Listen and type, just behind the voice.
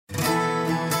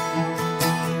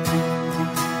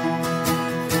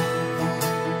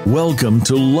Welcome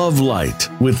to Love Light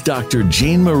with Dr.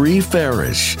 Jean Marie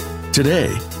Farish.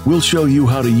 Today, we'll show you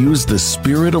how to use the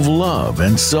spirit of love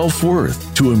and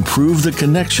self-worth to improve the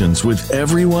connections with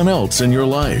everyone else in your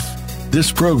life.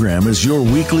 This program is your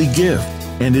weekly gift,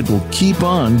 and it will keep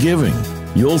on giving.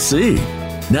 You'll see.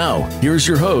 Now, here's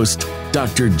your host,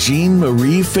 Dr. Jean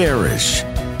Marie Farish.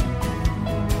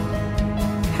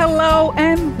 Hello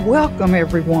and welcome,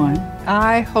 everyone.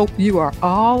 I hope you are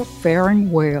all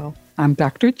faring well. I'm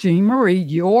Dr. Jean Marie,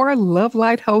 your Love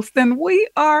Light host, and we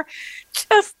are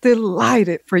just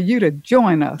delighted for you to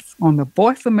join us on the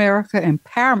Voice America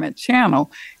Empowerment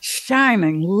Channel,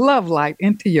 shining love light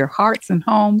into your hearts and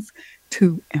homes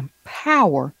to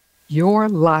empower your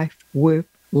life with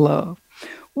love.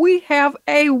 We have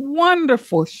a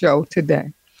wonderful show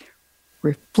today.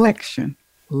 Reflection,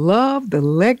 Love the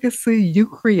Legacy You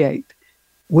Create,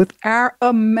 with our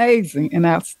amazing and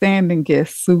outstanding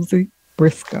guest, Susie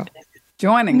Briscoe.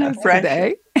 Joining us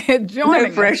today.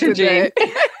 Joining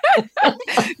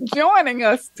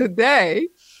us today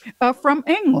from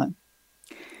England.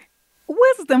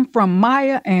 Wisdom from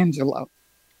Maya Angelou.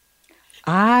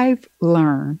 I've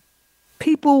learned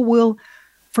people will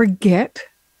forget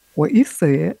what you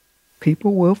said,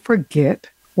 people will forget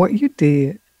what you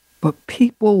did, but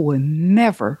people will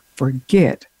never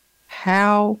forget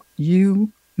how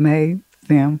you made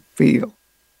them feel.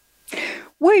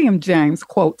 William James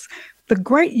quotes, "The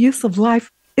great use of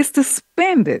life is to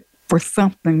spend it for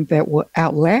something that will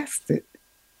outlast it."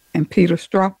 And Peter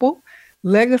Straupel,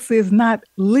 legacy is not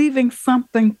leaving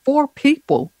something for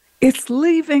people, it's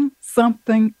leaving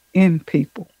something in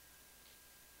people.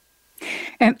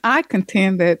 And I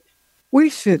contend that we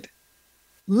should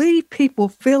leave people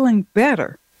feeling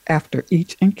better after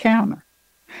each encounter.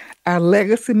 Our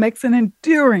legacy makes an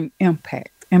enduring impact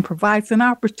and provides an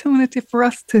opportunity for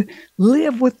us to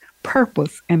live with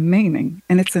purpose and meaning.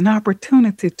 And it's an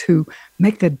opportunity to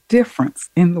make a difference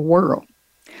in the world.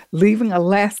 Leaving a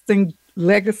lasting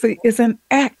legacy is an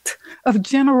act of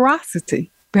generosity,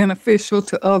 beneficial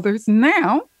to others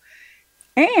now,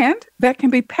 and that can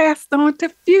be passed on to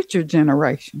future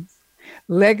generations.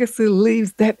 Legacy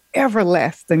leaves that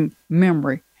everlasting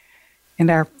memory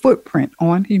and our footprint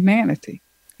on humanity.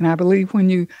 And I believe when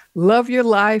you love your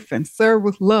life and serve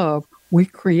with love, we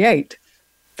create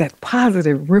that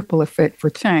positive ripple effect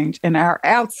for change. And our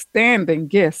outstanding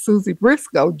guest, Susie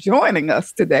Briscoe, joining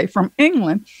us today from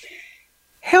England,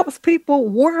 helps people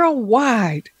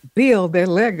worldwide build their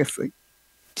legacy.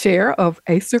 Chair of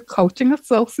Acer Coaching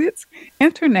Associates,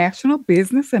 international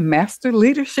business and master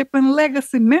leadership and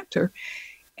legacy mentor,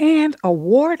 and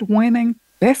award-winning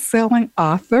best-selling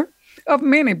author of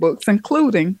many books,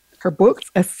 including her books,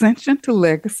 Ascension to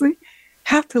Legacy,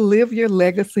 How to Live Your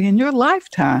Legacy in Your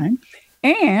Lifetime,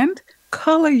 and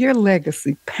Color Your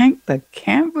Legacy, Paint the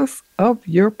Canvas of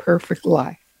Your Perfect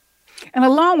Life. And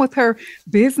along with her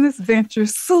business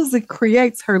ventures, Susie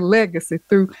creates her legacy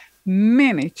through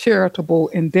many charitable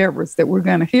endeavors that we're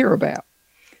going to hear about.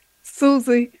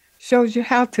 Susie shows you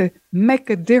how to make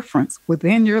a difference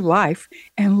within your life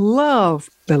and love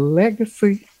the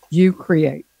legacy you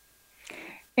create.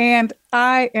 And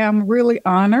I am really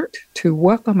honored to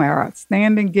welcome our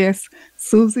outstanding guest,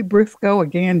 Susie Briscoe,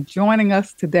 again joining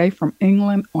us today from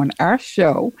England on our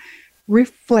show,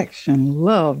 Reflection,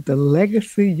 Love the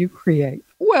Legacy You Create.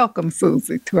 Welcome,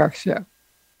 Susie, to our show.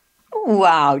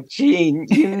 Wow, Jean,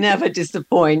 you never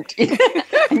disappoint.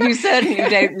 And you certainly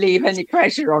don't leave any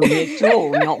pressure on me at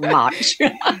all, not much.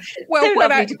 Well, so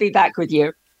lovely to be back with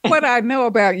you. What I know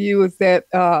about you is that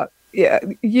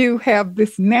you have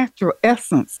this natural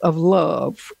essence of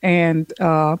love, and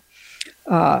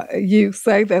you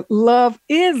say that love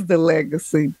is the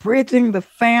legacy. Bridging the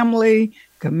family,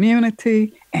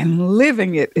 community, and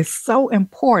living it is so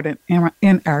important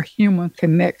in our human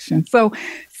connection. So,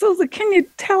 Susie, can you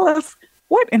tell us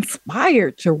what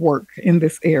inspired your work in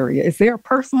this area? Is there a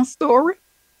personal story?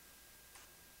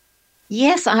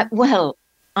 Yes,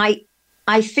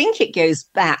 I think it goes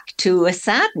back to a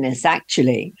sadness,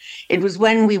 actually. It was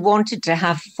when we wanted to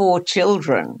have 4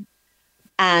 children,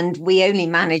 and we only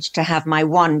managed to have my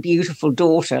one beautiful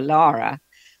daughter, Lara.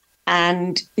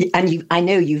 And I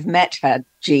know you've met her,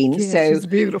 Jean. Yes, so she's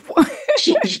beautiful.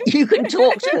 You can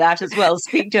talk to that as well.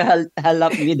 Speak to her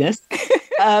loveliness.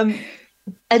 And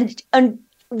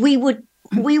we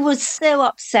were so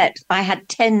upset. I had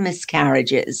 10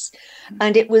 miscarriages.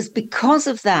 And it was because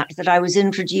of that I was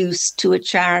introduced to a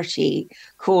charity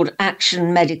called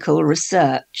Action Medical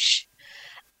Research.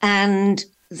 And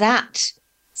that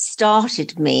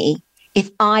started me,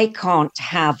 if I can't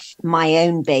have my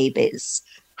own babies,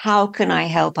 how can I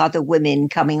help other women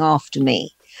coming after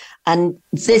me? And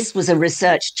this was a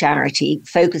research charity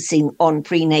focusing on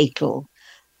prenatal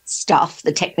stuff,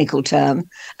 the technical term.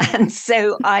 And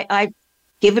so I've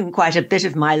given quite a bit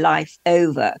of my life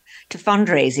over to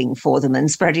fundraising for them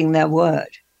and spreading their word.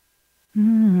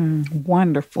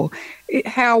 Wonderful.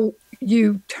 How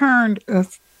you turned,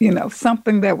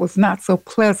 something that was not so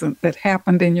pleasant that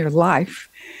happened in your life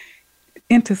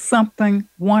into something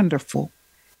wonderful.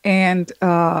 And,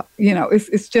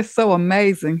 it's just so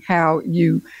amazing how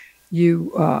you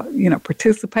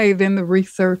participate in the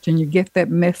research and you get that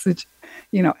message,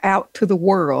 out to the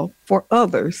world for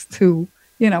others to,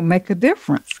 make a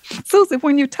difference. Susie,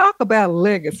 when you talk about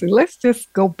legacy, let's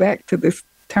just go back to this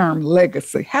term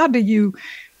legacy. How do you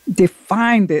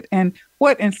define it? And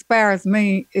what inspires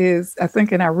me is, I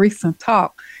think in our recent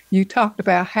talk, you talked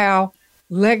about how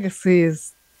legacy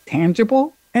is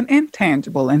tangible and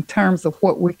intangible in terms of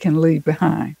what we can leave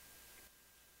behind.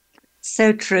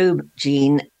 So true,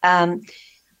 Jean.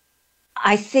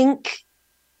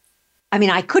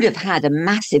 I could have had a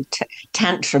massive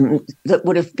tantrum that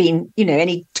would have been,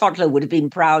 any toddler would have been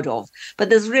proud of. But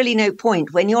there's really no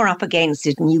point when you're up against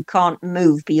it and you can't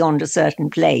move beyond a certain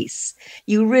place.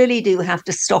 You really do have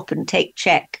to stop and take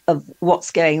check of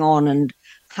what's going on and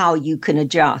how you can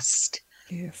adjust.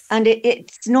 Yes. And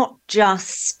it's not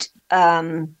just,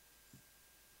 what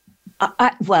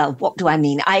do I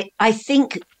mean? I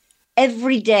think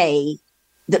every day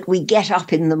that we get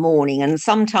up in the morning, and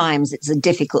sometimes it's a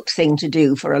difficult thing to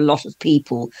do for a lot of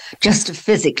people, just to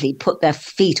physically put their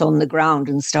feet on the ground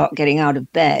and start getting out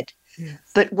of bed. Yes.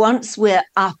 But once we're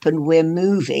up and we're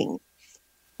moving,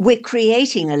 we're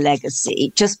creating a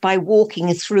legacy just by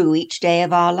walking through each day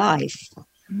of our life.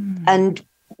 And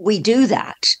we do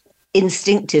that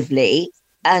instinctively,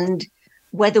 and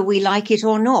whether we like it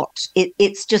or not,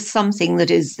 it's just something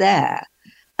that is there.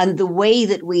 And the way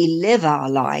that we live our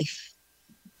life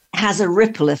has a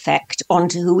ripple effect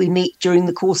onto who we meet during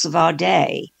the course of our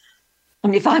day.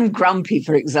 And if I'm grumpy,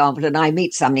 for example, and I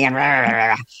meet somebody,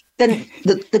 then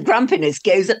the grumpiness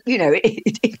goes,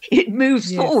 it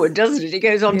moves forward, doesn't it? It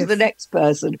goes on to the next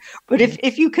person. But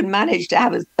if you can manage to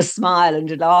have a smile and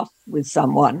a laugh with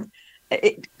someone,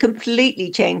 it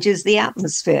completely changes the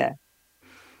atmosphere.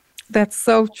 That's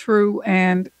so true.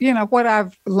 And, what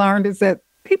I've learned is that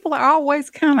people are always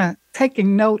kind of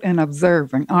taking note and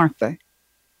observing, aren't they?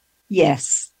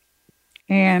 Yes.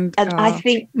 And I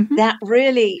think that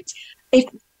really,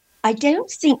 I don't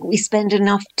think we spend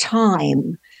enough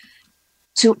time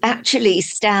to actually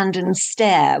stand and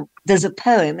stare. There's a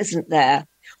poem, isn't there?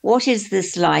 What is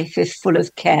this life if full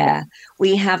of care?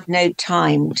 We have no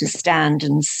time to stand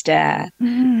and stare.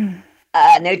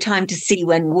 No time to see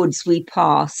when woods we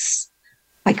pass.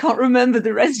 I can't remember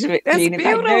the rest of it, Jean. If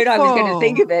I'd known I was going to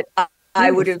think of it,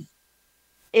 I would have.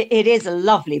 It is a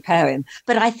lovely poem.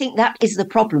 But I think that is the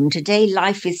problem. Today,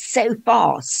 life is so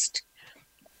fast.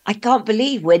 I can't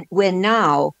believe we're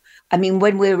now,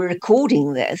 when we're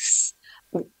recording this,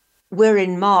 we're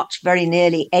in March, very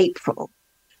nearly April.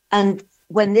 And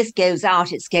when this goes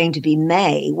out, it's going to be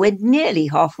May. We're nearly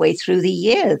halfway through the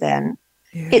year then.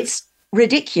 Yes. It's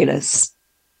ridiculous.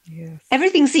 Yes.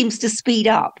 Everything seems to speed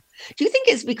up. Do you think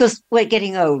it's because we're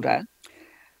getting older?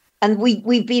 And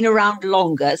we've been around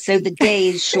longer, so the day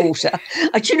is shorter.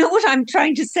 Do you know what I'm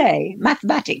trying to say,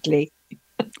 mathematically?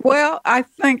 Well, I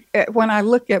think when I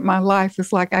look at my life,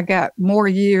 it's like I got more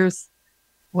years,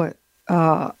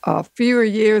 fewer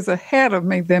years ahead of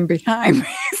me than behind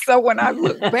me. So when I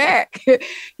look back,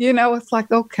 it's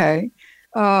like, okay,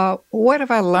 what have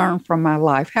I learned from my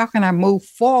life? How can I move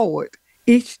forward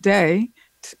each day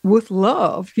with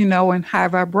love, and high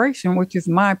vibration, which is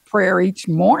my prayer each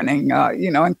morning,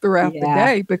 and throughout the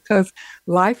day, because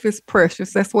life is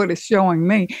precious. That's what it's showing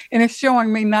me. And it's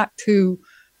showing me not to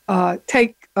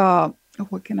take,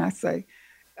 what can I say,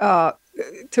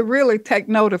 to really take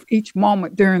note of each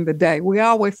moment during the day. We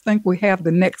always think we have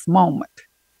the next moment,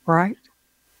 right?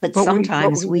 But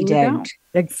sometimes we don't.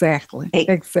 Exactly.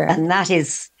 Exactly. And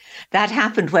that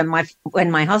happened when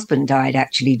my husband died,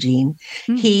 actually, Jean.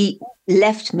 He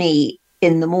left me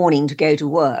in the morning to go to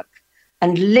work.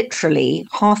 And literally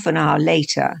half an hour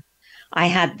later, I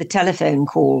had the telephone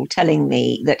call telling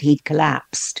me that he'd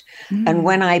collapsed. And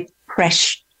when I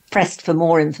pressed for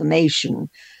more information,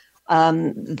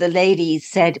 the lady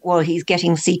said, well, he's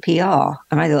getting CPR.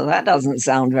 And I thought, that doesn't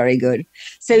sound very good.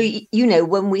 So,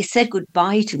 when we said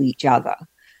goodbye to each other,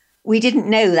 we didn't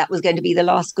know that was going to be the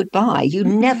last goodbye. You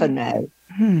never know.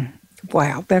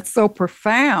 Wow, that's so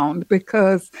profound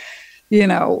because,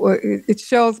 it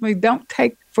shows me don't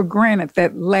take for granted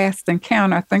that last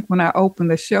encounter. I think when I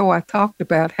opened the show, I talked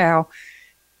about how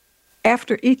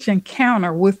after each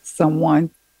encounter with someone,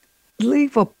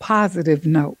 leave a positive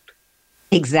note.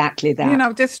 Exactly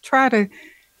that. Just try to,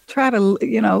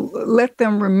 let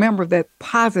them remember that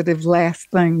positive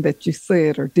last thing that you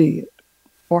said or did,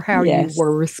 or how you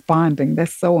were responding.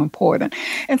 That's so important.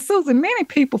 And Susie, many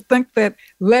people think that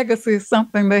legacy is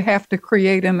something they have to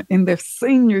create in their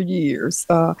senior years.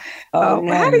 No.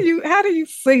 How do you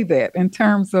see that in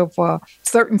terms of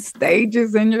certain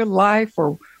stages in your life,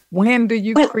 or when do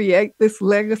you create this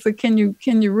legacy? Can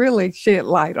you really shed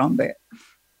light on that?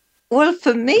 Well,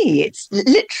 for me, it's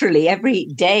literally every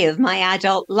day of my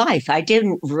adult life. I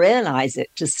didn't realize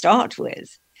it to start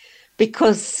with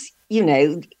because,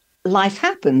 life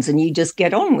happens and you just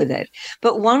get on with it.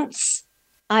 But once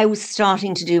I was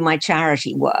starting to do my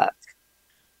charity work,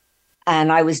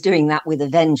 and I was doing that with a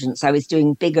vengeance, I was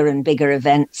doing bigger and bigger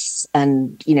events.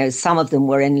 And, some of them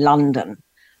were in London,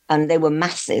 and they were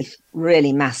massive,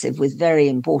 really massive, with very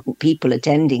important people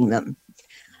attending them.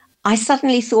 I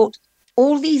suddenly thought,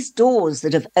 all these doors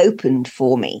that have opened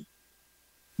for me,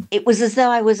 it was as though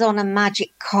I was on a magic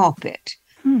carpet.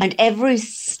 And every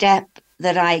step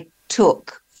that I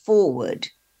took forward,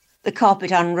 the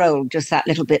carpet unrolled just that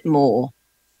little bit more.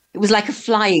 It was like a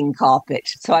flying carpet.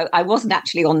 So I wasn't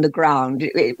actually on the ground.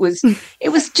 It was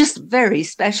just very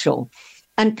special.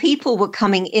 And people were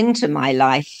coming into my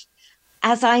life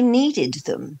as I needed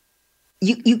them.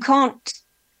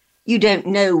 You don't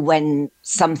know when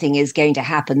something is going to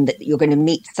happen, that you're going to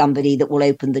meet somebody that will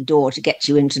open the door to get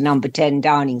you into number 10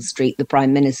 Downing Street, the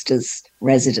Prime Minister's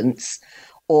residence,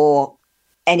 or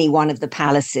any one of the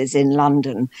palaces in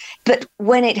London. But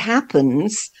when it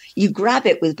happens, you grab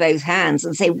it with both hands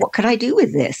and say, what can I do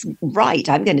with this? Right,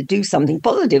 I'm going to do something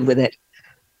positive with it.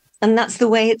 And that's the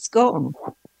way it's gone.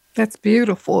 That's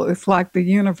beautiful. It's like the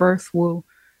universe will,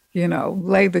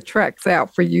 lay the tracks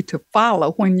out for you to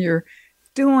follow when you're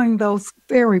doing those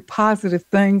very positive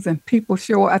things, and people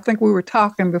show. I think we were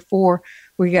talking before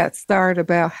we got started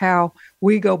about how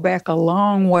we go back a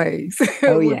long ways.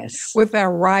 Oh, yes. with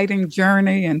our writing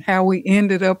journey, and how we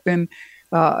ended up in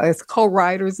as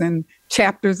co-writers in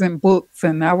chapters in books.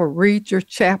 And I would read your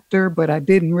chapter, but I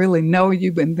didn't really know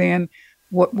you. And then,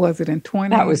 what was it, in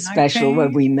 2019? That was special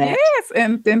when we met. Yes,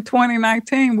 and in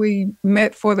 2019 we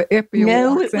met for the Epi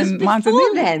Awards in Montana.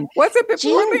 Then. Was it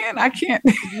before then? I can't.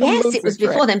 Yes, it was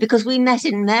before then, because we met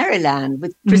in Maryland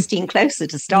with Christine Closer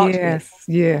to start with.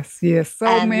 Yes.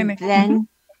 So many.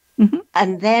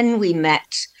 And then we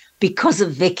met because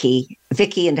of Vicky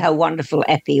and her wonderful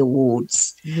Epi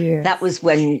Awards. Yes. That was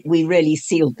when we really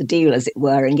sealed the deal, as it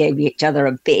were, and gave each other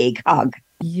a big hug.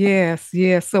 Yes.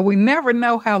 So we never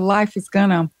know how life is going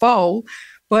to unfold,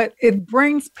 but it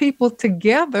brings people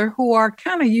together who are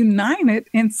kind of united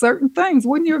in certain things.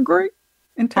 Wouldn't you agree?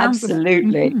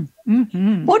 Absolutely.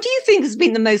 What do you think has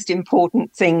been the most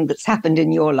important thing that's happened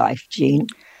in your life, Jean?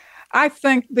 I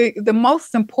think the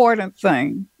most important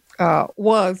thing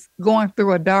was going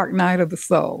through a dark night of the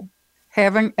soul,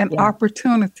 having an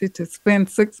opportunity to spend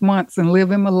 6 months and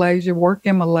live in Malaysia, work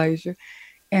in Malaysia.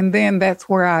 And then that's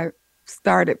where I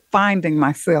started finding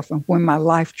myself, and when my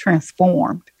life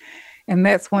transformed. And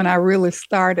that's when I really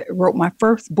wrote my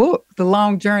first book, The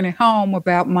Long Journey Home,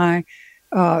 about my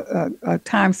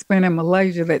time spent in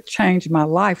Malaysia that changed my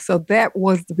life. So that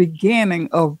was the beginning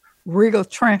of real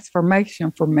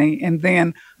transformation for me. And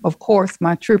then, of course,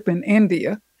 my trip in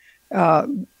India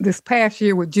this past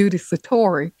year with Judith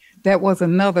Satori, that was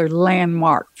another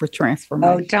landmark for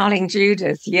transformation. Oh, darling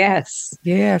Judith, yes.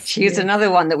 Yes. She's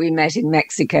another one that we met in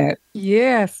Mexico.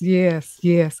 Yes.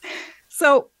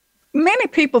 So many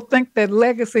people think that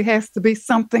legacy has to be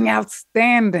something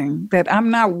outstanding, that I'm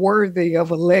not worthy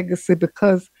of a legacy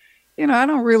because, I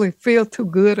don't really feel too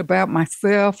good about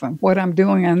myself and what I'm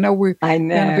doing. I know we're going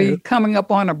to be coming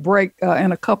up on a break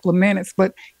in a couple of minutes,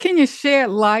 but can you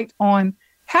shed light on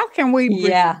how can we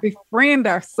befriend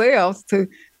ourselves to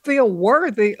feel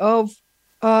worthy of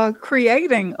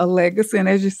creating a legacy? And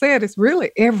as you said, it's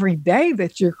really every day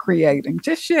that you're creating.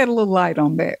 Just shed a little light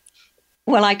on that.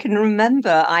 Well, I can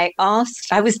remember I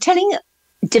was telling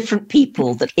different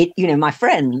people that my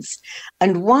friends,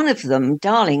 and one of them,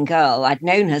 darling girl, I'd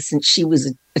known her since she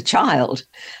was a child,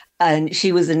 and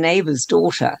she was a neighbor's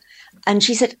daughter. And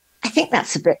she said, I think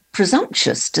that's a bit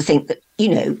presumptuous to think that,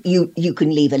 you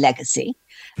can leave a legacy.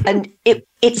 And it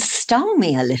stung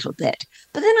me a little bit.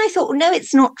 But then I thought, no,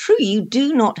 it's not true. You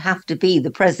do not have to be the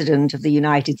president of the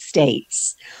United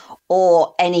States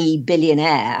or any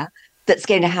billionaire that's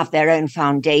going to have their own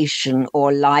foundation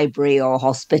or library or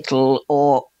hospital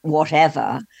or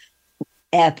whatever,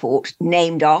 airport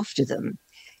named after them.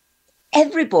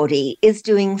 everybody is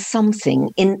doing something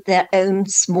in their own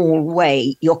small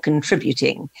way. You're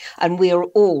contributing, and we are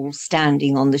all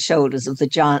standing on the shoulders of the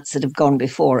giants that have gone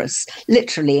before us,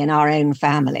 literally in our own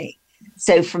family.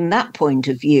 So from that point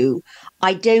of view,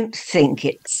 I don't think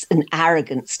it's an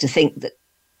arrogance to think that,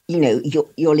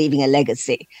 you're leaving a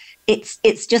legacy.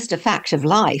 It's just a fact of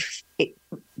life.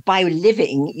 By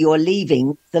living, you're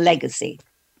leaving the legacy.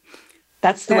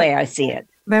 That's the way I see it.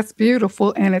 That's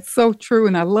beautiful. And it's so true.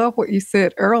 And I love what you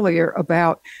said earlier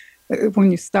about when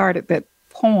you started that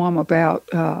poem about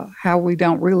how we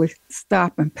don't really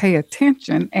stop and pay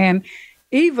attention. And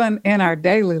even in our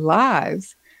daily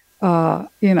lives,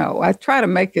 I try to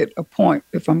make it a point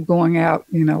if I'm going out,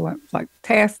 like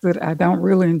tasks that I don't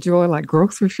really enjoy, like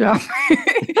grocery shopping.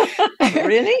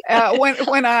 Really?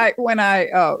 When I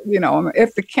I'm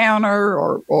at the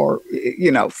counter or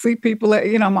see people,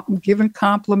 I'm giving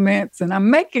compliments and I'm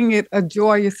making it a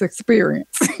joyous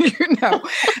experience,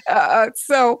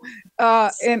 So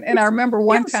I remember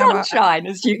one time sunshine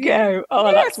as you go. Oh,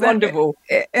 yes, that's wonderful.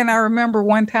 And I remember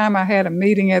one time I had a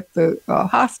meeting at the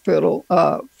hospital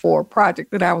for a project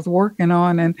that I was working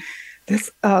on, and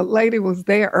this lady was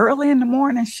there early in the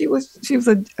morning. She was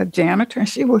a janitor, and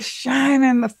she was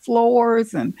shining the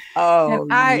floors. And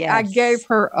I gave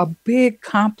her a big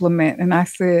compliment, and I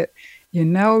said,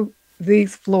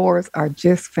 these floors are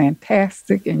just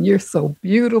fantastic, and you're so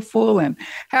beautiful. And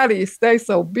how do you stay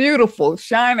so beautiful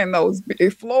shining those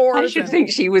big floors? I should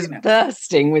think she was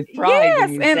bursting with pride. Yes,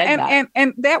 when you said that.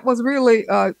 And that was really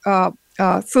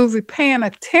Susie paying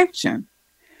attention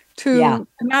to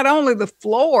not only the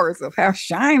floors of how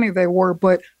shiny they were,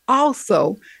 but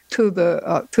also to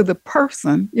the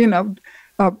person,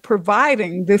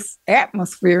 providing this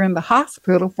atmosphere in the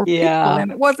hospital for people.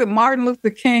 And it wasn't Martin Luther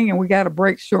King, and we got a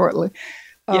break shortly,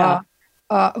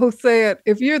 who said,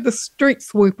 if you're the street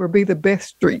sweeper, be the best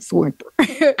street sweeper.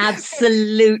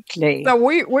 Absolutely. So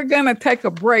we're going to take a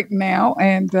break now,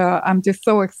 and I'm just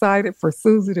so excited for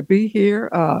Susie to be here.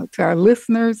 To our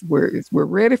listeners, we're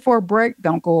ready for a break.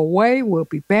 Don't go away. We'll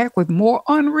be back with more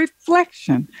on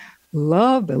reflection.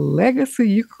 Love the legacy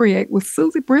you create with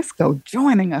Susie Briscoe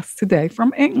joining us today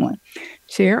from England.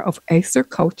 Chair of Acer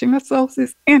Coaching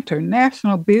Associates,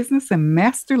 International Business and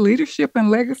Master Leadership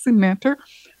and Legacy Mentor,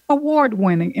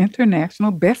 award-winning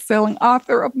international best-selling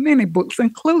author of many books,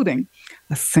 including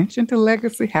Ascension to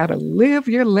Legacy, How to Live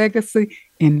Your Legacy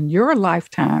in Your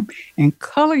Lifetime and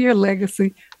Color Your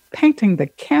Legacy, Painting the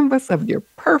Canvas of Your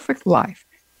Perfect Life.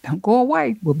 Don't go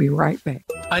away. We'll be right back.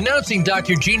 Announcing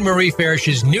Dr. Jean Marie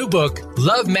Farish's new book,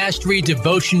 Love Mastery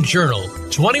Devotion Journal,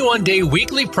 21-day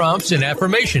weekly prompts and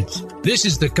affirmations. This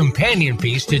is the companion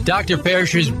piece to Dr.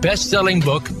 Farish's best-selling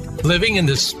book, Living in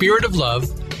the Spirit of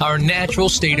Love, Our Natural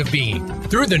State of Being.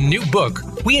 Through the new book,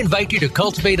 we invite you to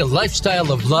cultivate a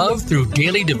lifestyle of love through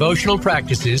daily devotional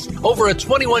practices over a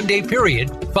 21-day period,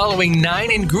 following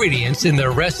 9 ingredients in the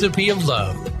recipe of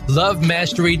love. Love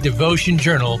Mastery Devotion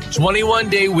Journal,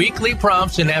 21-day weekly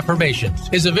prompts and affirmations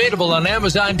is available on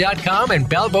Amazon.com and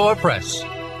Balboa Press.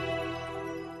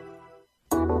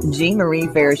 Jean Marie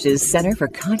Farish's Center for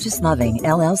Conscious Loving,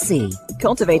 LLC,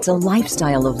 cultivates a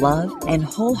lifestyle of love and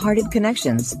wholehearted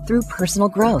connections through personal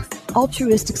growth,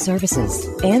 altruistic services,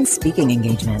 and speaking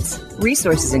engagements.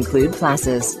 Resources include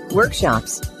classes,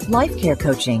 workshops, life care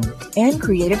coaching, and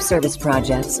creative service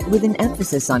projects with an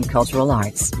emphasis on cultural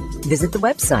arts. Visit the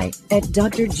website at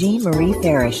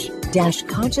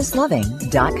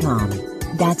drjeanmariefarish-consciousloving.com.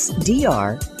 That's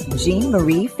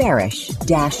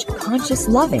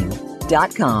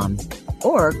drjeanmariefarish-consciousloving.com,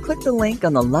 or click the link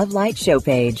on the Love Light show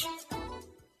page.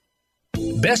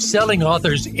 Best-selling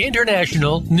authors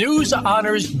international news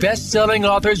honors best-selling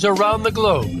authors around the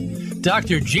globe.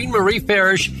 Dr. Jean Marie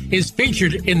Farish is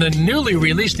featured in the newly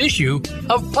released issue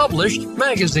of Published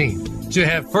Magazine. To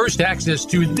have first access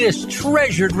to this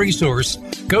treasured resource,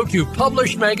 go to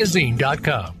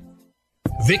publishedmagazine.com.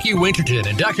 Vicki Winterton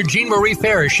and Dr. Jean Marie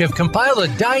Farish have compiled a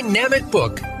dynamic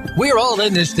book, We're All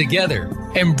in This Together,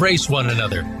 Embrace One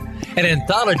Another, an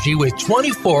anthology with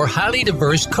 24 highly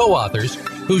diverse co-authors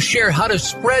who share how to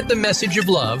spread the message of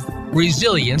love,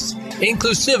 resilience,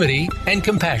 inclusivity, and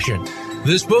compassion.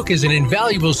 This book is an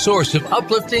invaluable source of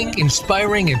uplifting,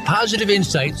 inspiring, and positive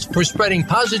insights for spreading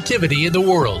positivity in the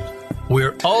world.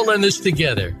 We're All in This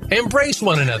Together, Embrace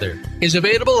One Another is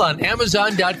available on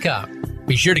Amazon.com.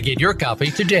 Be sure to get your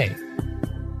copy today.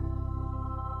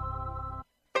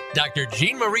 Dr.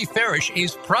 Jean Marie Farish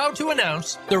is proud to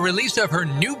announce the release of her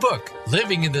new book,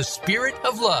 Living in the Spirit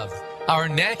of Love, Our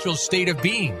Natural State of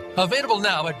Being, available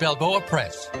now at Balboa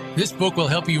Press. This book will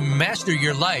help you master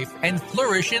your life and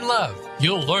flourish in love.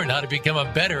 You'll learn how to become a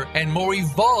better and more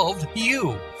evolved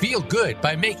you. Feel good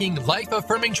by making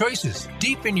life-affirming choices.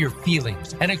 Deepen your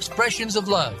feelings and expressions of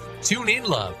love. Tune in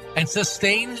love and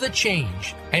sustain the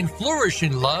change. And flourish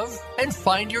in love and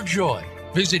find your joy.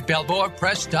 Visit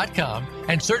BalboaPress.com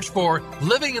and search for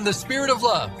Living in the Spirit of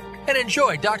Love. And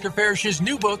enjoy Dr. Farish's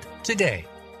new book today.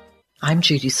 I'm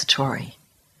Judy Satori.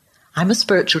 I'm a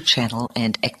spiritual channel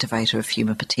and activator of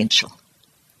human potential.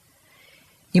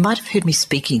 You might have heard me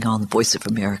speaking on the Voice of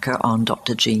America on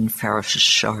Dr. Jean Farish's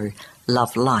show,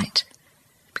 Love Light,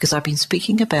 because I've been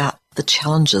speaking about the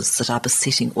challenges that are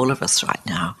besetting all of us right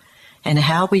now and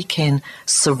how we can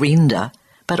surrender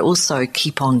but also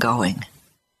keep on going.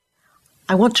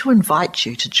 I want to invite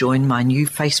you to join my new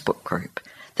Facebook group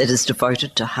that is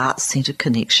devoted to heart-centered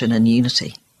connection and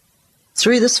unity.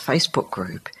 Through this Facebook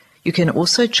group, you can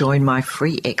also join my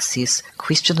free access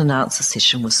question and answer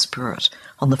session with Spirit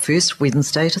on the first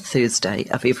Wednesday to Thursday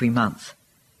of every month.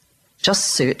 Just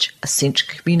search Ascension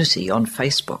Community on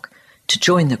Facebook to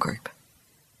join the group.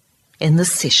 In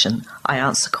this session, I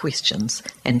answer questions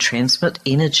and transmit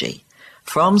energy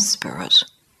from Spirit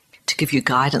to give you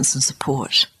guidance and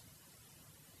support.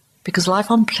 Because life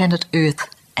on planet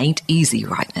Earth ain't easy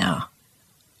right now,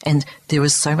 and there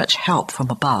is so much help from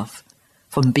above,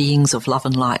 from beings of love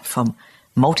and light, from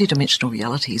multidimensional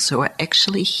realities who are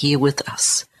actually here with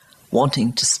us,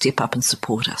 wanting to step up and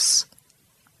support us.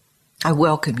 I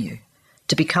welcome you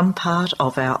to become part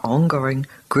of our ongoing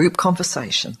group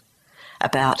conversation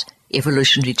about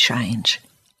evolutionary change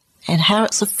and how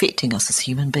it's affecting us as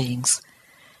human beings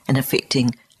and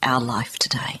affecting our life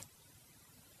today.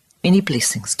 Many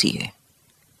blessings to you.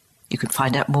 You can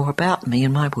find out more about me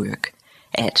and my work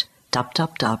at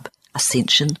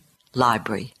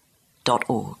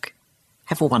www.ascensionlibrary.org.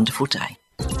 Have a wonderful day.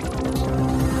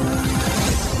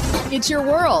 It's your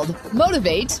world.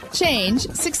 Motivate, change,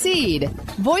 succeed.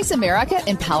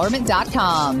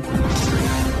 VoiceAmericaEmpowerment.com.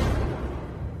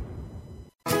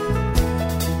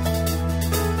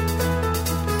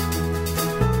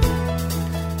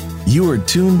 You are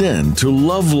tuned in to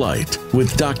Love Light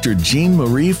with Dr. Jean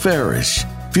Marie Farish.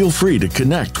 Feel free to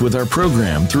connect with our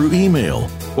program through email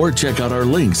or check out our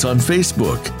links on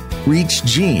Facebook. Reach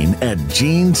Jean at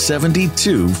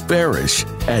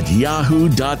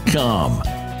Jean72Farish@yahoo.com.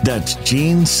 That's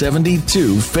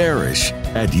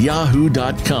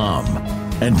Jean72Farish@yahoo.com.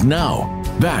 And now,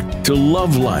 back to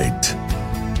Love Light.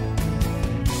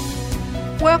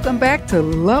 Welcome back to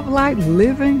Love Light,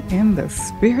 Living in the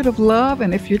Spirit of Love.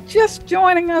 And if you're just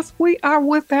joining us, we are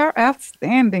with our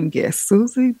outstanding guest,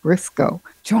 Susie Briscoe,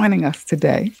 joining us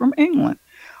today from England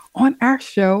on our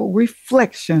show,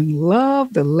 Reflection,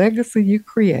 Love, the Legacy You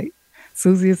Create.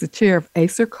 Susie is the chair of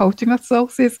Acer Coaching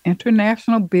Associates,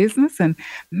 international business and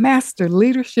master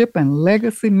leadership and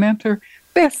legacy mentor,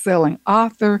 best-selling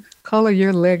author, Color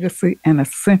Your Legacy, and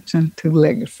Ascension to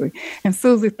Legacy. And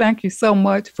Susie, thank you so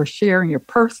much for sharing your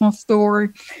personal story,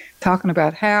 talking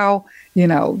about how,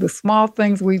 the small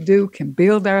things we do can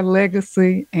build our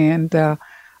legacy, and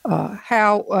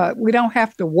how we don't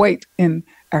have to wait in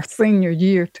our senior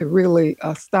year to really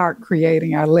start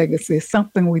creating our legacy. It's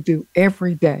something we do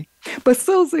every day. But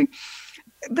Susie,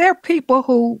 there are people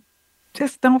who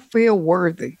just don't feel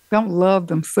worthy, don't love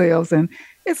themselves. And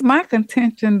it's my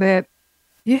contention that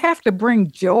you have to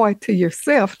bring joy to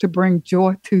yourself to bring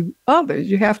joy to others.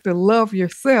 You have to love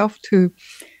yourself to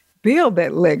build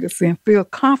that legacy and feel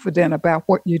confident about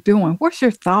what you're doing. What's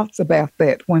your thoughts about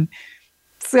that when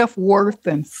self-worth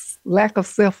and lack of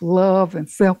self-love and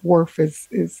self-worth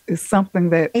is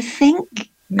something that I think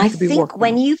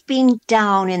when you've been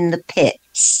down in the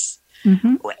pits,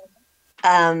 mm-hmm.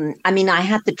 I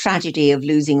had the tragedy of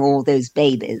losing all those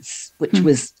babies, which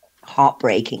was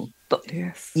heartbreaking, but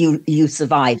yes. you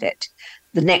survive it.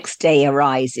 The next day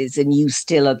arises and you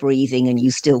still are breathing and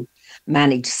you still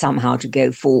manage somehow to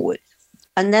go forward.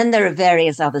 And then there are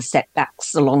various other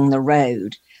setbacks along the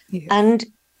road. Yes. And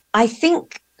I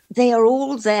think they are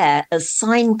all there as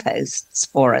signposts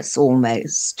for us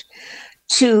almost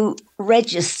to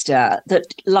register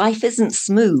that life isn't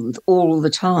smooth all the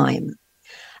time.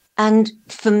 And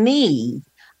for me,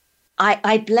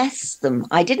 I bless them.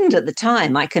 I didn't at the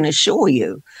time, I can assure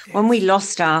you. When we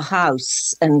lost our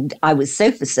house and I was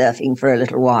sofa surfing for a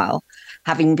little while,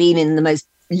 having been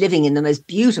living in the most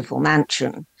beautiful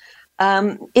mansion,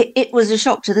 it was a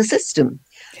shock to the system.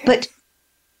 Yes. But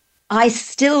I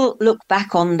still look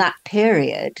back on that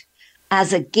period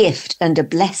as a gift and a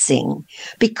blessing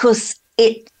because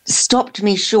it stopped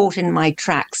me short in my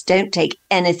tracks. Don't take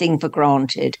anything for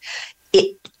granted.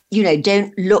 It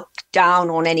don't look down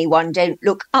on anyone, don't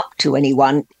look up to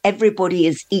anyone. Everybody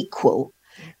is equal.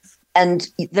 And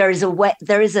there is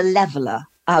a leveler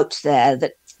out there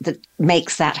that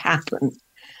makes that happen.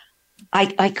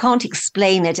 I can't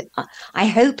explain it. I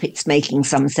hope it's making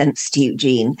some sense to you,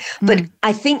 Jean. But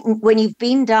I think when you've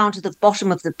been down to the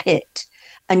bottom of the pit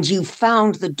and you've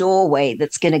found the doorway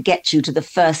that's going to get you to the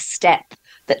first step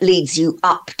that leads you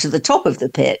up to the top of the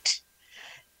pit,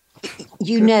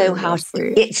 you know how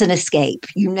it's an escape.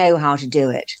 You know how to do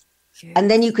it. Yes. And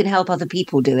then you can help other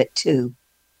people do it too.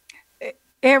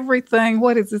 Everything,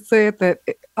 what is it said, that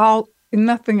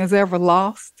nothing is ever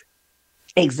lost?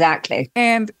 Exactly.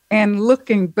 And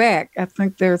looking back, I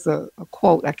think there's a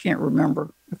quote, I can't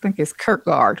remember. I think it's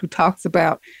Kierkegaard who talks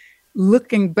about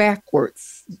looking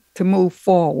backwards to move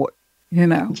forward,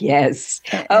 Yes.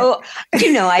 Oh,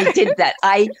 I did that.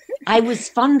 I was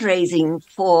fundraising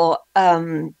for,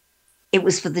 it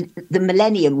was for the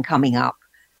millennium coming up,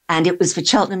 and it was for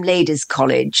Cheltenham Ladies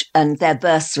College and their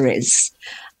bursaries.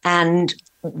 And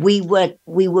we were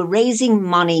raising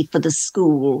money for the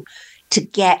school to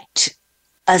get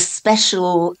a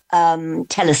special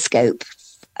telescope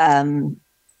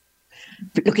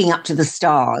looking up to the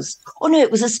stars. Oh no,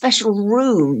 it was a special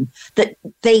room that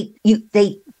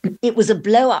it was a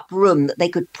blow-up room that they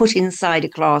could put inside a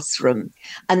classroom,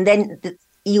 and then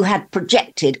you had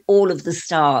projected all of the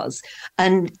stars.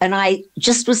 And I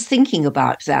just was thinking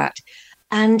about that,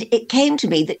 and it came to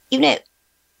me that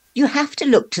you have to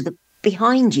look to the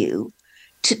behind you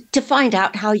to find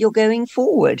out how you're going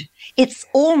forward. It's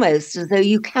almost as though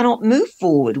you cannot move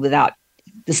forward without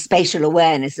the spatial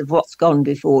awareness of what's gone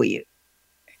before you.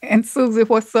 And Susie,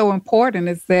 what's so important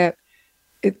is that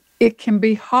it can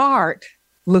be hard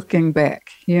looking back.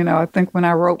 I think when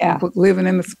I wrote my book, Living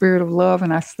in the Spirit of Love,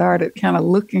 and I started kind of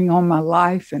looking on my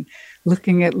life and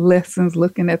looking at lessons,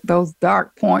 looking at those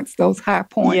dark points, those high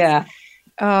points,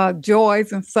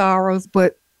 joys and sorrows,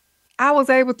 but I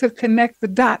was able to connect the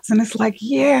dots, and it's like,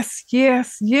 yes,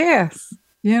 yes, yes.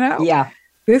 Yeah.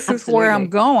 This is where I'm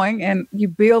going, and you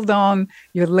build on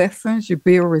your lessons. You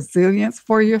build resilience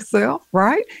for yourself,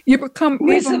 right? You become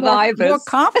even more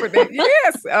confident.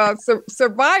 Yes,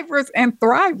 survivors and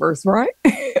thrivers, right?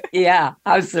 Yeah,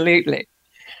 absolutely.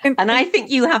 And I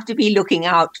think you have to be looking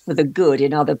out for the good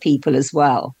in other people as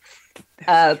well.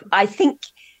 I think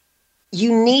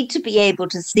you need to be able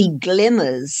to see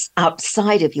glimmers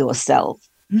outside of yourself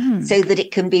so that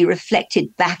it can be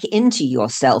reflected back into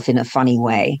yourself in a funny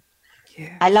way.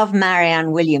 Yes. I love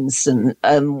Marianne Williamson.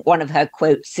 One of her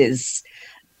quotes is,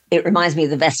 it reminds me of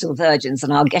the Vestal Virgins,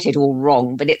 and I'll get it all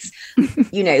wrong, but it's,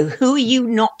 who are you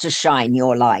not to shine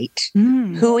your light?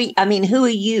 Who are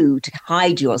you to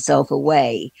hide yourself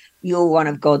away? You're one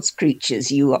of God's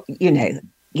creatures.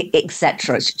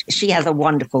 Etc. She has a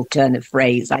wonderful turn of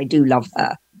phrase. I do love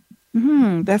her.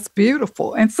 That's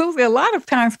beautiful. And Susie, a lot of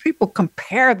times people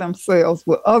compare themselves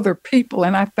with other people,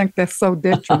 and I think that's so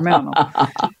detrimental.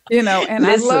 And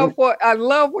listen, I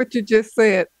love what you just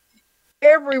said.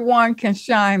 Everyone can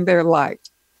shine their light.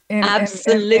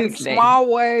 Absolutely. In small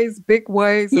ways, big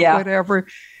ways, or whatever.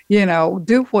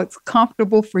 Do what's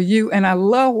comfortable for you. And I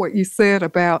love what you said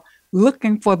about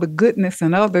looking for the goodness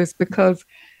in others, because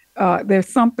there's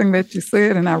something that you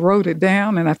said, and I wrote it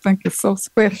down, and I think it's so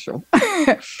special.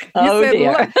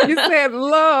 You said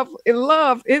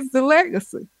love is the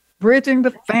legacy, bridging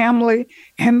the family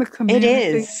and the community.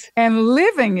 It is. And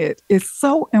living it is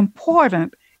so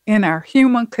important in our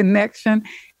human connection.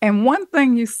 And one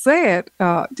thing you said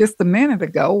just a minute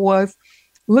ago was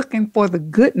looking for the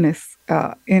goodness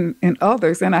in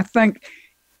others. And I think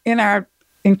in our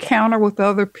encounter with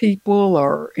other people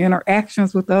or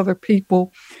interactions with other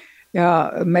people,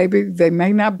 maybe they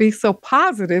may not be so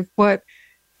positive, but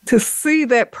to see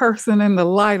that person in the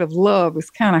light of love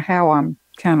is kind of how I'm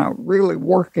kind of really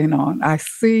working on. I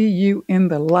see you in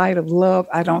the light of love.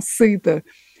 I don't see the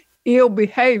ill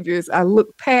behaviors. I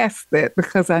look past that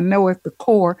because I know at the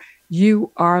core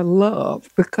you are love,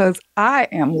 because I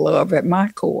am love at my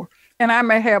core. And I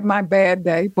may have my bad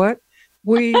day, but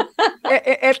we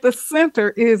at the center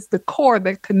is the core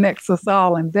that connects us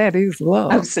all, and that is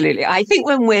love. Absolutely. I think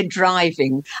when we're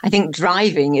driving,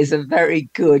 driving is a very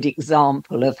good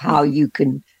example of how you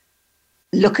can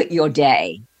look at your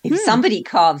day. If somebody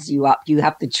carves you up, you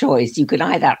have the choice. You can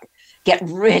either get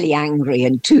really angry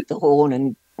and toot the horn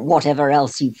and whatever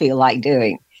else you feel like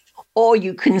doing, or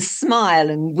you can smile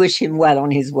and wish him well on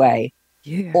his way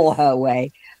or her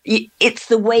way. It's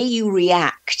the way you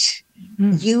react.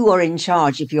 You are in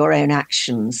charge of your own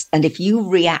actions. And if you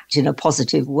react in a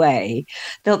positive way,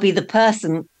 there'll be the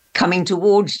person coming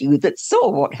towards you that saw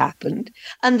what happened.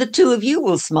 And the two of you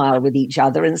will smile with each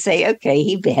other and say, okay,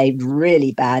 he behaved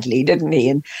really badly, didn't he?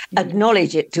 And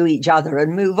acknowledge it to each other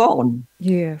and move on.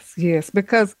 Yes,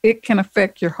 because it can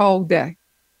affect your whole day.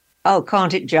 Oh,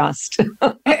 can't it just?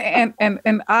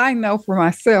 and I know for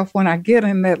myself, when I get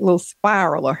in that little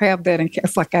spiral or have that,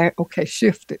 it's like,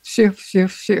 shift.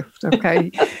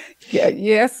 Okay.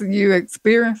 Yes, you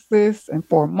experienced this, and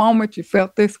for a moment you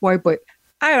felt this way, but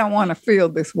I don't want to feel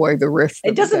this way the rest of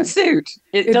the day. It doesn't suit.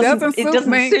 It doesn't suit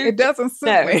me. It doesn't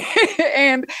suit me.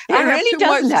 And I have too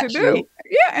much to do.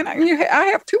 Yeah, and I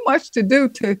have too much to do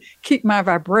to keep my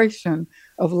vibration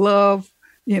of love,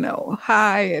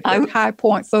 high at the high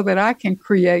point, so that I can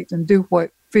create and do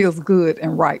what feels good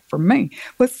and right for me.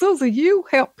 But Susie, you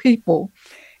help people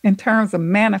in terms of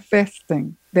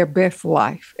manifesting their best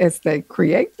life as they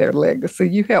create their legacy.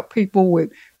 You help people with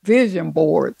vision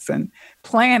boards and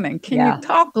planning. Can you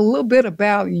talk a little bit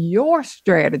about your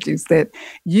strategies that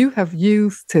you have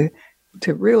used to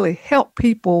really help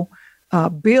people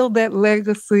build that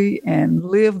legacy and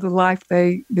live the life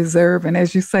they deserve? And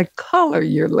as you say, color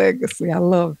your legacy. I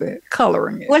love that,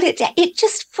 coloring it. Well, it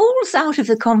just falls out of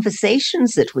the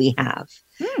conversations that we have.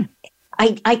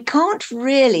 I can't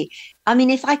really,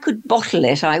 if I could bottle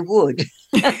it, I would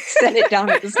sell it down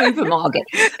at the supermarket.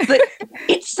 But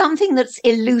it's something that's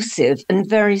elusive and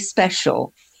very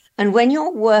special. And when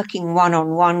you're working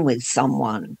one-on-one with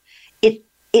someone,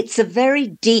 it's a very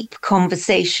deep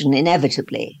conversation,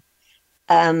 inevitably.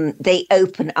 They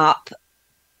open up,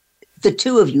 the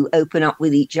two of you open up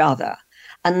with each other.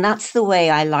 And that's the way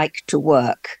I like to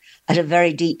work, at a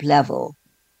very deep level.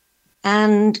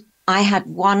 And I had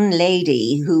one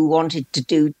lady who wanted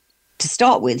to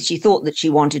start with, she thought that she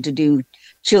wanted to do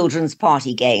children's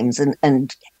party games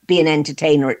and be an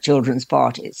entertainer at children's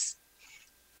parties.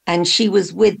 And she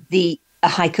was with a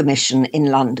High Commission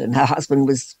in London. Her husband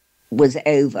was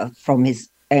over from his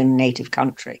own native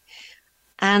country.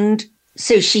 And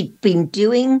so she'd been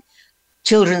doing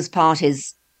children's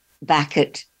parties back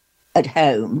at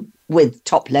home with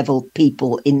top-level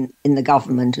people in the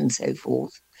government and so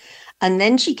forth. And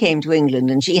then she came to England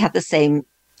and she had the same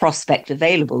prospect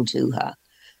available to her.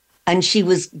 And she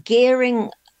was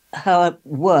gearing her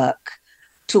work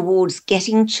towards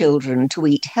getting children to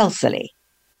eat healthily,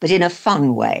 but in a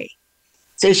fun way.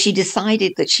 So she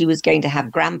decided that she was going to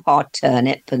have Grandpa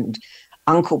Turnip and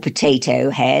Uncle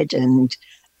Potato Head and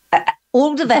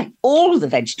all the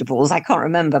vegetables, I can't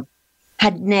remember,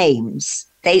 had names.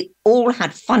 They all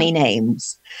had funny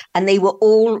names, and they were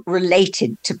all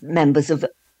related to members of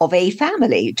a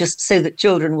family, just so that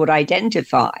children would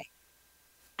identify.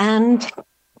 And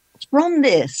from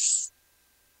this,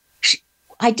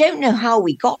 I don't know how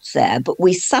we got there, but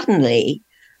we suddenly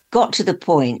got to the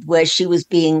point where she was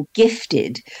being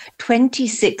gifted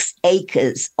 26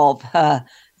 acres of her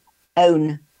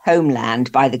own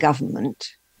homeland by the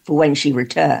government for when she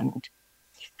returned.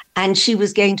 And she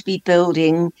was going to be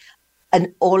building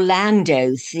an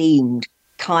Orlando-themed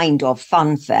kind of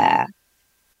fun fair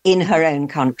in her own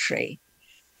country.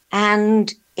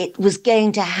 And it was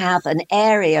going to have an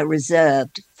area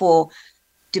reserved for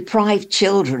deprived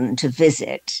children to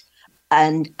visit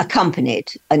and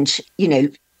accompanied and,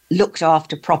 looked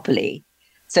after properly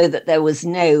so that there was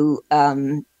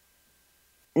nothing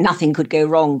could go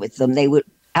wrong with them. They were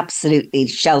absolutely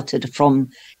sheltered from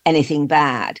anything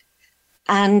bad.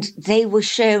 And they were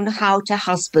shown how to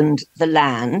husband the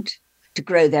land to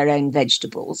grow their own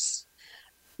vegetables,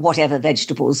 whatever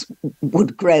vegetables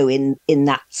would grow in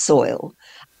that soil,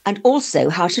 and also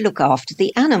how to look after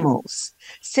the animals,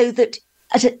 so that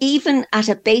even at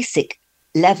a basic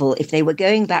level, if they were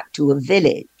going back to a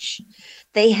village,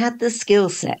 they had the skill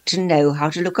set to know how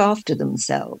to look after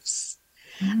themselves.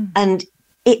 And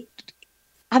it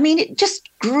just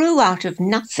grew out of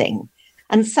nothing.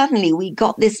 And suddenly we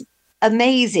got this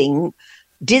amazing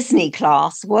Disney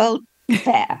class world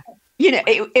fair.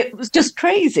 It was just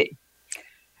crazy.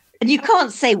 And you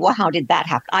can't say, well, how did that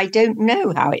happen? I don't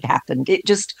know how it happened. It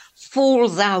just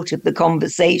falls out of the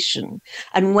conversation.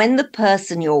 And when the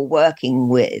person you're working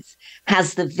with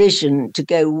has the vision to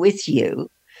go with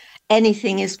you,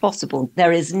 anything is possible.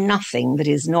 There is nothing that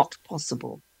is not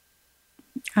possible.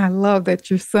 I love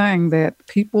that you're saying that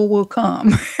people will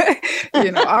come.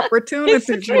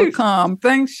 Opportunities will come.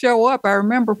 Things show up. I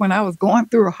remember when I was going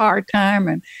through a hard time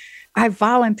and I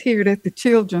volunteered at the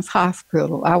Children's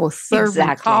Hospital. I was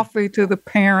serving coffee to the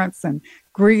parents and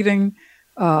greeting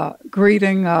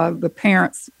the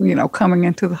parents, coming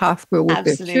into the hospital with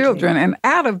their children. And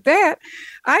out of that,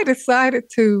 I decided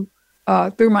to,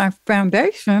 through my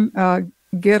foundation,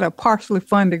 get a partially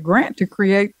funded grant to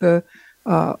create the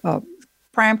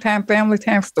Primetime Family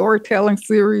Time storytelling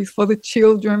series for the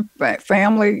children,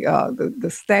 family, the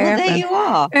staff. Well, there you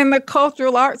are. And the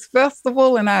Cultural Arts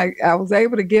Festival. And I was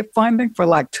able to get funding for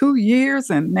like 2 years.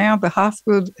 And now the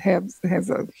hospital has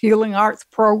a healing arts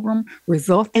program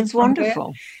resulting It's from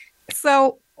wonderful. that.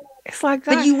 So it's like,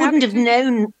 gosh, But you wouldn't have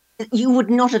known, you would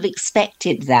not have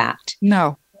expected that.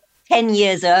 No. 10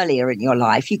 years earlier in your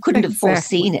life. You couldn't have Exactly.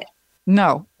 foreseen it.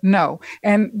 No.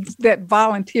 And that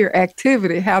volunteer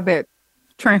activity, how that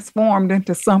transformed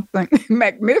into something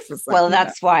magnificent. Well,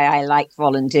 that's why I like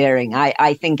volunteering.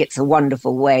 I think it's a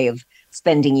wonderful way of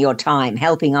spending your time,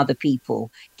 helping other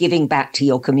people, giving back to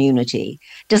your community.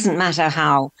 Doesn't matter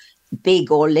how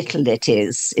big or little it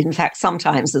is. In fact,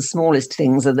 sometimes the smallest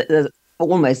things are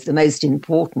almost the most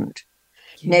important.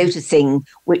 Yes. Noticing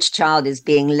which child is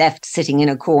being left sitting in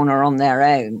a corner on their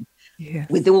own. Yes.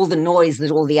 With all the noise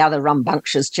that all the other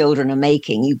rambunctious children are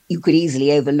making, you could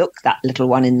easily overlook that little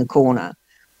one in the corner.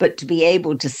 But to be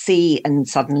able to see and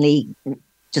suddenly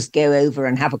just go over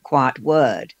and have a quiet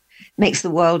word makes the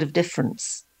world of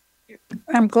difference.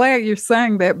 I'm glad you're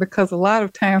saying that, because a lot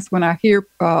of times when I hear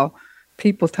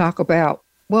people talk about,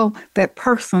 well, that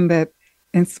person that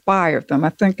inspired them. I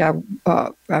think I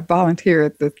volunteered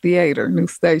at the theater, New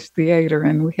Stage Theater,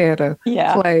 and we had a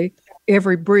play,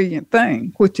 Every Brilliant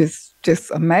Thing, which is just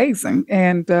amazing.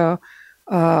 And, to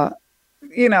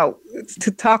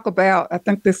talk about, I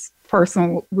think this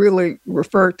person really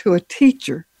referred to a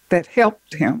teacher that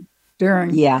helped him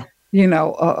during, a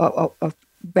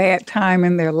bad time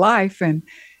in their life. And,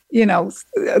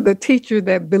 the teacher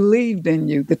that believed in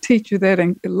you, the teacher that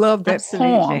loved that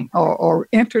poem or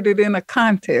entered it in a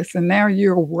contest, and now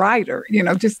you're a writer,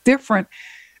 just different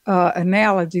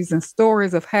analogies and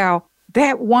stories of how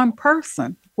that one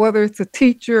person, whether it's a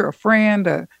teacher, a friend,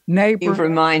 a neighbor. You've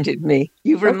reminded me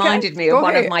of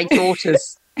one of my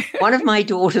daughters. One of my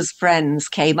daughter's friends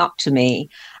came up to me.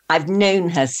 I've known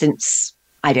her since,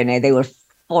 I don't know, they were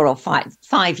 4 or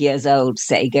 5 years old,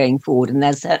 say, going forward. And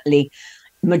they're certainly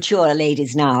mature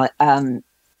ladies now.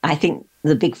 I think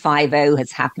the big 5-0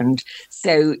 has happened.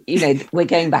 So, we're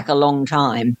going back a long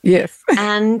time. Yes.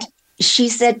 And she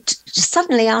said,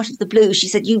 suddenly out of the blue, she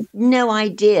said, "You've no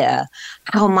idea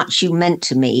how much you meant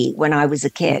to me when I was a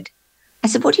kid." I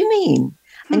said, "What do you mean?"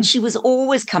 And she was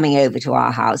always coming over to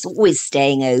our house, always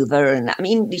staying over. And I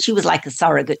mean, she was like a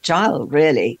surrogate child,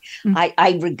 really. Mm.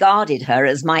 I regarded her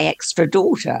as my extra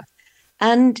daughter.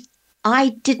 And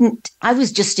I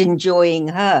was just enjoying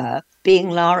her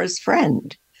being Lara's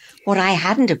friend. What I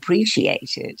hadn't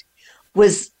appreciated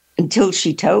was, until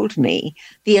she told me,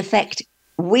 the effect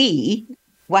we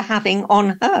were having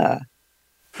on her.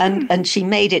 And she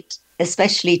made it,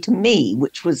 especially to me,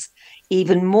 which was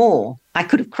even more. I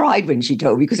could have cried when she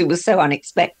told me because it was so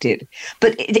unexpected.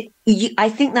 But I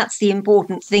think that's the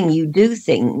important thing. You do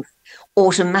things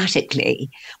automatically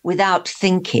without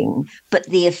thinking, but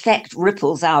the effect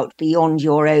ripples out beyond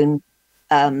your own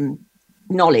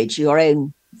knowledge, your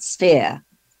own sphere.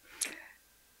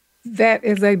 That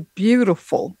is a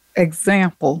beautiful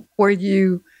example where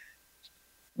you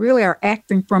really are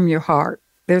acting from your heart.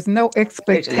 There's no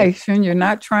expectation. Totally. You're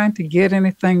not trying to get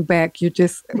anything back. You're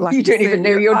just like you don't even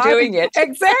know you're doing it.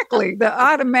 Exactly. The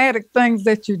automatic things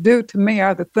that you do, to me,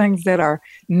 are the things that are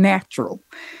natural.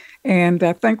 And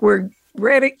I think we're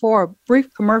ready for a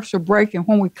brief commercial break. And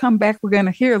when we come back, we're going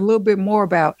to hear a little bit more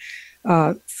about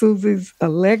Susie's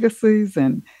legacies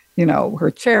and, her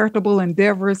charitable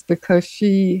endeavors, because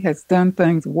she has done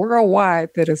things worldwide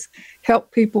that has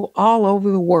helped people all over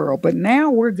the world. But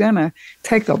now we're going to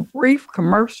take a brief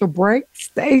commercial break.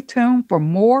 Stay tuned for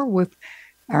more with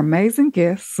our amazing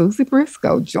guest, Susie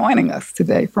Briscoe, joining us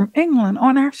today from England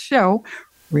on our show,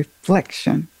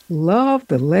 Reflection. Love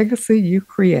the legacy you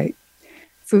create.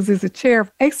 Susie is the chair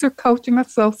of Acer Coaching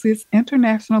Associates,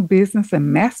 International Business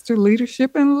and Master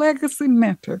Leadership and Legacy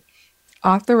Mentor,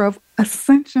 author of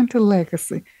Ascension to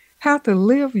Legacy, How to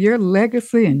Live Your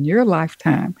Legacy in Your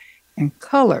Lifetime and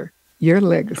Color Your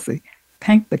Legacy.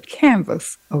 Paint the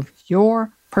canvas of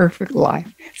your perfect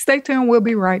life. Stay tuned. We'll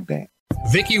be right back.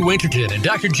 Vicki Winterton and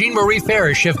Dr. Jean Marie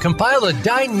Farish have compiled a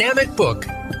dynamic book.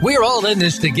 We're all in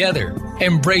this together.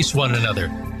 Embrace one another.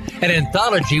 An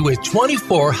anthology with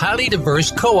 24 highly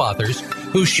diverse co-authors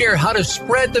who share how to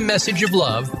spread the message of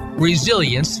love,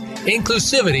 resilience,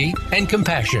 inclusivity, and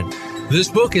compassion. This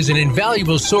book is an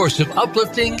invaluable source of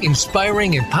uplifting,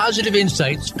 inspiring, and positive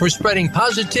insights for spreading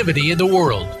positivity in the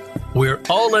world. We're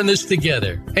all in this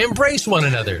together. Embrace one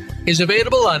another is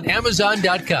available on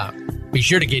Amazon.com. Be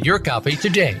sure to get your copy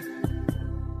today.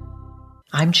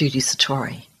 I'm Judy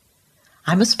Satori.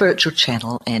 I'm a spiritual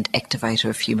channel and activator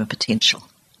of human potential.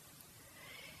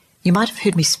 You might have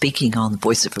heard me speaking on the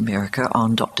Voice of America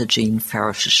on Dr. Jean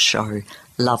Farish's show,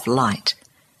 Love Light,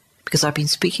 because I've been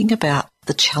speaking about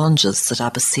the challenges that are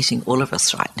besetting all of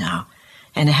us right now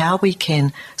and how we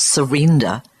can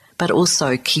surrender but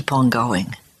also keep on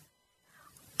going.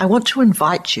 I want to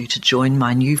invite you to join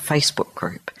my new Facebook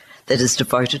group that is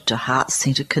devoted to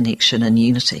heart-centered connection and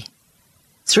unity.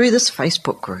 Through this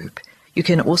Facebook group, you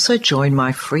can also join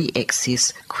my free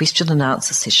access question and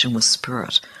answer session with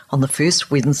Spirit on the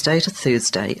first Wednesday to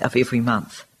Thursday of every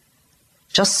month.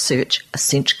 Just search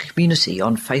Ascension Community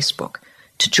on Facebook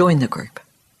to join the group.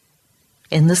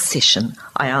 In this session,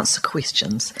 I answer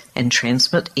questions and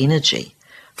transmit energy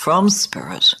from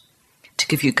Spirit to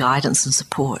give you guidance and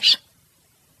support.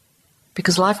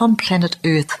 Because life on planet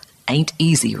Earth ain't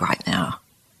easy right now,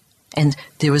 and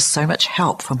there is so much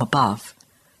help from above,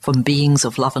 from beings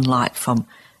of love and light, from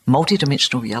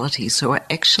multidimensional realities who are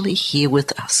actually here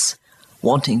with us,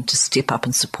 wanting to step up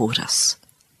and support us.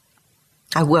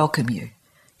 I welcome you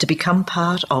to become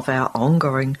part of our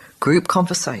ongoing group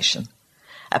conversation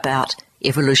about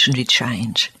evolutionary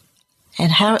change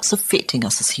and how it's affecting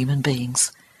us as human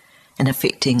beings and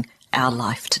affecting our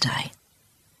life today.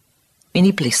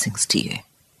 Many blessings to you.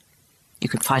 You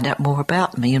can find out more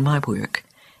about me and my work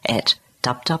at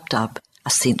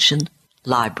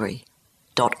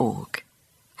www.ascensionlibrary.org.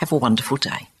 Have a wonderful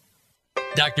day.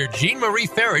 Dr. Jean Marie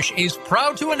Farish is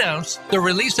proud to announce the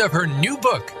release of her new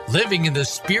book, Living in the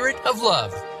Spirit of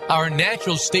Love, Our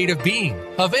Natural State of Being,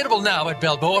 available now at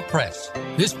Balboa Press.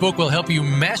 This book will help you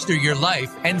master your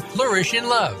life and flourish in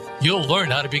love. You'll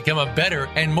learn how to become a better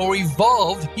and more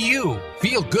evolved you.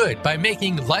 Feel good by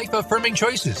making life-affirming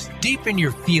choices. Deepen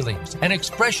your feelings and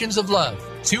expressions of love.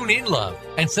 Tune in love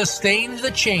and sustain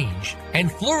the change. And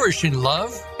flourish in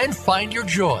love and find your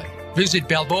joy. Visit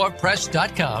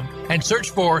BalboaPress.com and search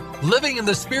for Living in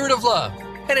the Spirit of Love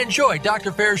and enjoy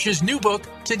Dr. Farish's new book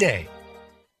today.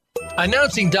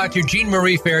 Announcing Dr. Jean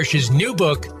Marie Farish's new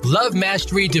book, Love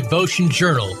Mastery Devotion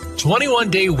Journal,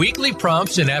 21-day weekly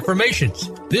prompts and affirmations.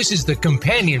 This is the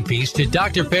companion piece to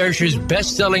Dr. Farish's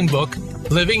best-selling book,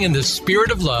 Living in the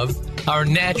Spirit of Love, Our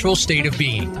Natural State of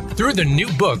Being. Through the new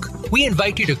book, we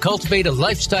invite you to cultivate a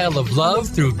lifestyle of love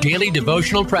through daily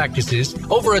devotional practices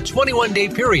over a 21-day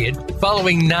period,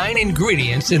 following 9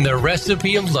 ingredients in the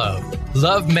recipe of love.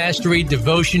 Love Mastery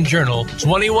Devotion Journal,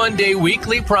 21-day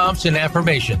weekly prompts and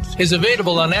affirmations, is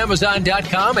available on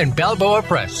Amazon.com and Balboa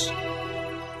Press.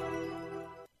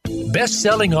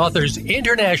 Best-selling Authors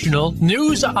International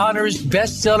news honors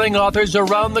best-selling authors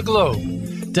around the globe.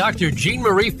 Dr. Jean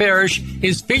Marie Farish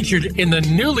is featured in the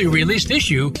newly released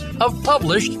issue of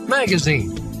Published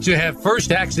magazine. To have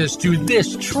first access to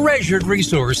this treasured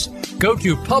resource, go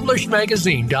to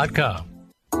publishedmagazine.com.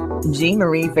 Jean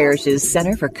Marie Farish's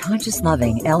Center for Conscious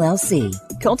Loving, LLC,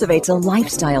 cultivates a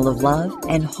lifestyle of love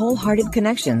and wholehearted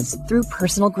connections through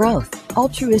personal growth,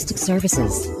 altruistic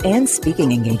services, and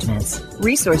speaking engagements.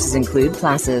 Resources include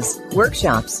classes,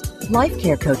 workshops, life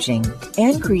care coaching,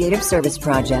 and creative service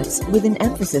projects with an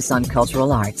emphasis on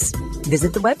cultural arts.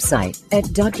 Visit the website at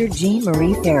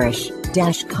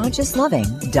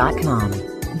drjeanmariefarish-consciousloving.com.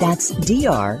 That's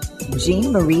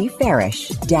Jean Marie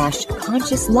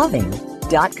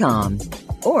Farish-consciousloving.com.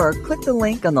 Or click the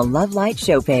link on the Love Light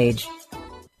show page.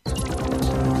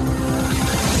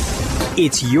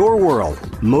 It's your world.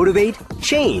 Motivate,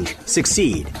 change,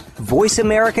 succeed.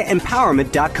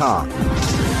 VoiceAmericaEmpowerment.com.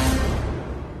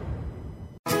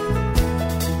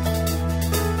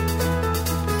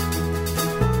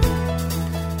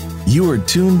 You are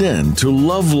tuned in to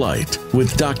Love Light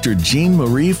with Dr. Jean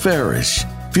Marie Farish.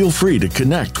 Feel free to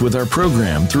connect with our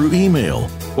program through email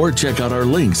or check out our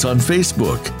links on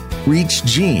Facebook. Reach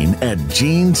Jean at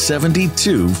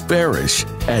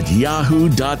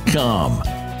Jean72Farish@yahoo.com.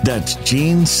 That's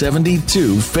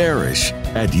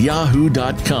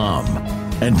Jean72Farish@yahoo.com.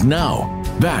 And now,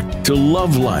 back to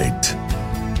Love Light.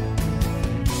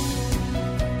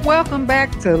 Welcome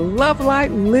back to Love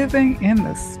Light, Living in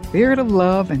the Spirit of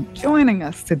Love. And joining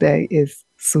us today is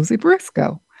Susie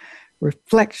Briscoe.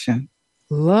 Reflection.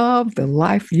 Love the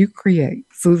life you create.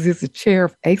 Susie is the chair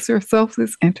of Acer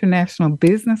Associates, International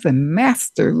Business and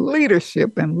Master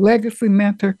Leadership and Legacy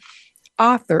Mentor,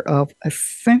 author of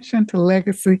Ascension to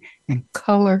Legacy and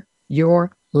Color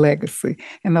Your Legacy.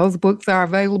 And those books are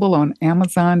available on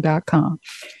Amazon.com.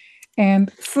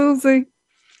 And Susie,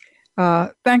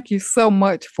 thank you so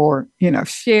much for,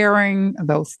 sharing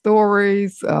those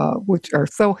stories, which are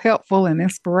so helpful and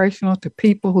inspirational to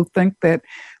people who think that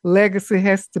legacy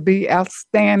has to be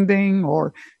outstanding,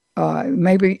 or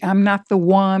maybe I'm not the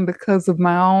one because of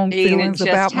my own feelings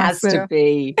about myself. It just has to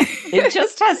be. It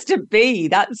just has to be.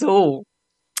 That's all.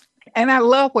 And I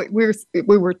love what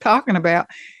we were talking about.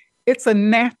 It's a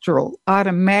natural,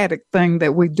 automatic thing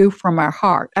that we do from our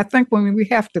heart. I think when we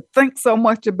have to think so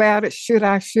much about it, should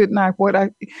I, shouldn't I, what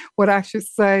I should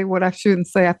say, what I shouldn't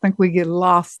say, I think we get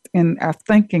lost in our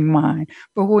thinking mind.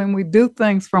 But when we do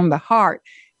things from the heart,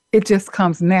 it just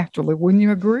comes naturally. Wouldn't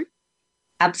you agree?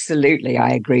 Absolutely, I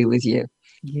agree with you.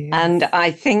 Yes. And I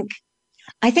think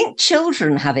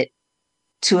children have it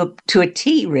to a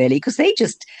T, really, because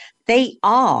they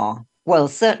are, well,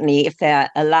 certainly if they're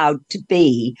allowed to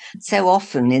be, so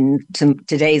often in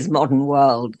today's modern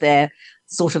world, they're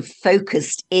sort of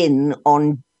focused in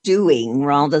on doing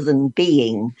rather than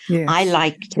being. Yes. I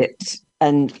liked it.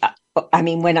 And I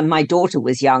mean, when my daughter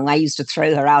was young, I used to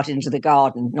throw her out into the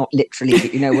garden, not literally,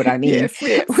 but you know what I mean, yes.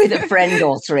 with a friend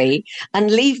or three, and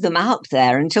leave them out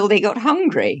there until they got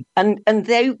hungry. And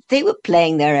they were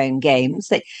playing their own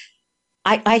games.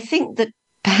 I think that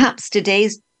perhaps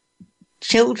today's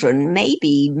children may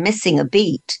be missing a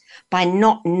beat by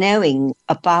not knowing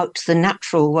about the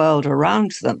natural world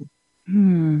around them.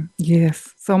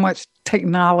 Yes, so much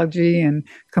technology and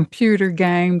computer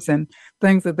games and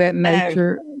things of that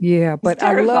nature. But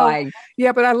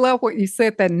I love what you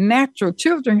said, that natural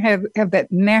children have that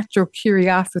natural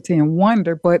curiosity and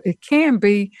wonder, but it can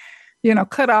be,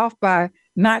 cut off by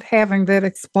not having that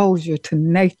exposure to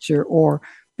nature or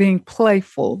being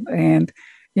playful. And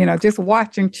just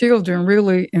watching children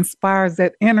really inspires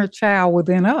that inner child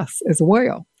within us as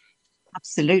well.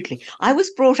 Absolutely. I was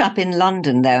brought up in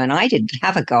London, though, and I didn't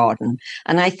have a garden.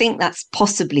 And I think that's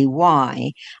possibly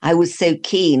why I was so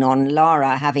keen on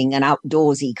Lara having an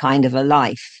outdoorsy kind of a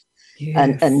life.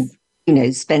 Yes.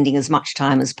 And spending as much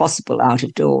time as possible out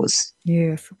of doors.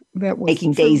 Yes, that was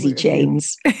making daisy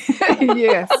chains.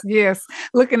 Yes.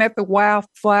 Looking at the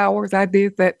wildflowers. I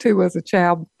did that too as a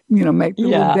child. Make the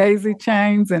little daisy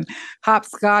chains and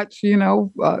hopscotch,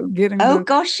 getting.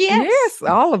 Gosh, yes. Yes,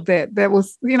 all of that. That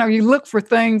was, you look for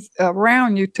things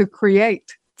around you to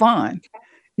create fun.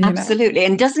 Absolutely.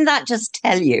 And doesn't that just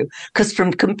tell you, because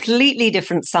from completely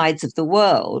different sides of the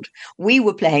world, we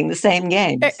were playing the same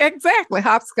games. Exactly.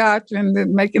 Hopscotch and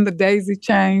making the daisy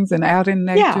chains and out in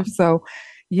nature. Yeah. So,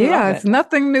 it's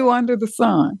nothing new under the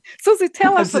sun. Susie,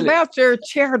 tell us about your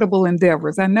charitable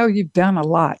endeavors. I know you've done a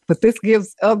lot, but this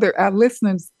gives our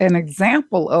listeners an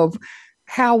example of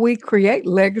how we create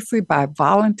legacy by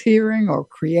volunteering or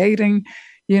creating,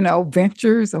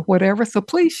 ventures or whatever. So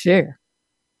please share.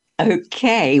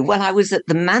 Okay. Well, I was at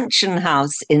the Mansion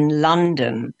House in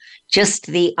London just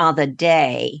the other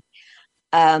day.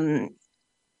 I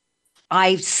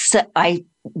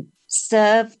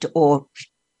served or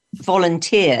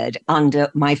volunteered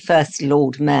under my first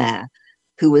Lord Mayor,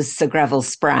 who was Sir Greville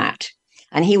Spratt,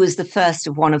 and he was the first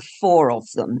of one of four of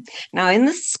them. Now, in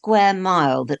the square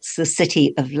mile that's the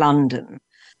City of London,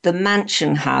 the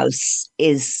Mansion House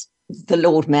is the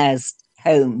Lord Mayor's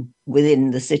home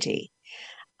within the city.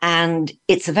 And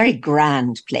it's a very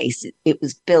grand place. It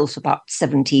was built about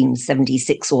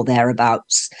 1776 or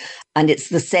thereabouts. And it's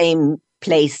the same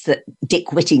place that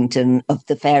Dick Whittington of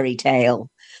the fairy tale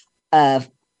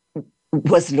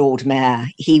was Lord Mayor.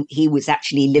 He was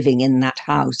actually living in that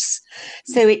house.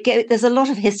 So there's a lot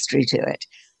of history to it.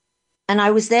 And I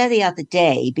was there the other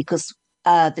day because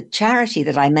the charity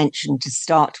that I mentioned to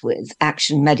start with,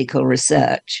 Action Medical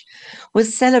Research,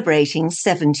 was celebrating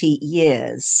 70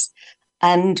 years.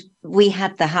 And we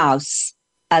had the house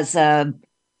as a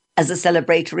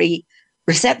celebratory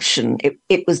reception.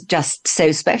 It was just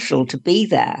so special to be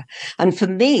there. And for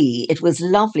me, it was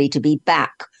lovely to be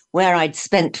back where I'd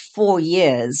spent 4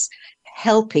 years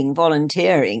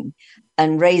volunteering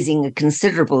and raising a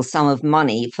considerable sum of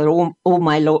money for all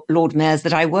my Lord Mayors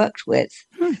that I worked with.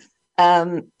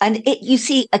 And you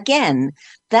see, again,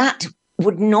 that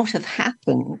would not have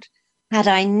happened had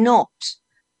I not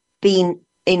been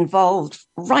involved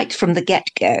right from the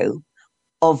get-go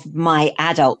of my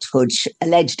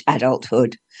alleged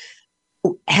adulthood,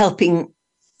 helping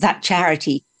that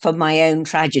charity for my own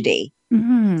tragedy.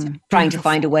 Trying to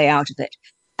find a way out of it.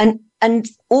 And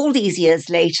all these years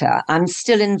later, I'm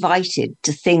still invited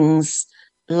to things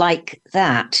like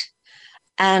that.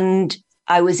 And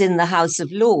I was in the House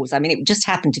of Lords. I mean, it just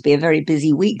happened to be a very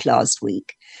busy week last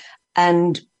week.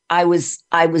 And I was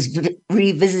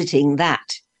revisiting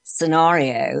that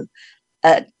scenario.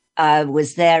 I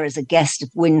was there as a guest of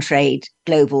Wintrade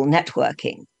Global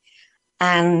Networking.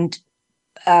 And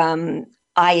I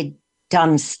had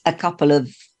done a couple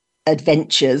of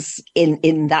adventures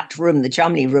in that room, the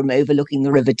chumley room overlooking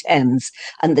the River Thames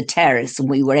and the terrace, and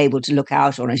we were able to look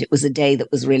out on it. It was a day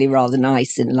that was really rather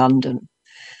nice in London,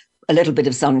 a little bit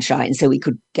of sunshine, so we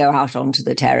could go out onto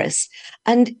the terrace.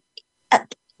 And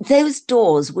those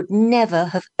doors would never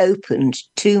have opened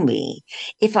to me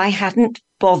if I hadn't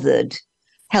bothered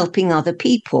helping other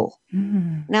people.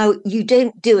 Now, you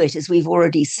don't do it, as we've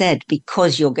already said,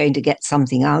 because you're going to get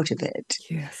something out of it.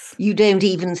 Yes. You don't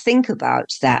even think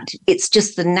about that. It's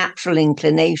just the natural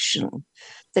inclination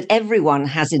that everyone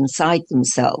has inside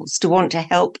themselves to want to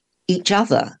help each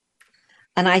other.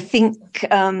 And I think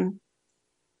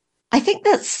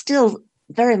that's still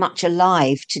very much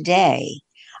alive today.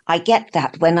 I get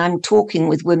that when I'm talking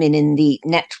with women in the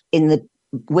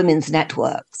women's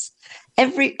networks.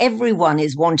 Everyone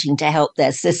is wanting to help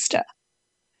their sister.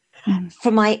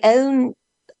 From my own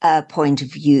point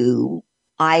of view,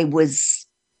 I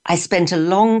spent a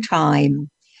long time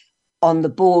on the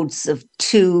boards of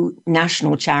 2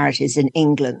 national charities in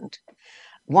England.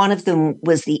 One of them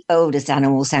was the oldest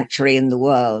animal sanctuary in the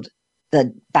world,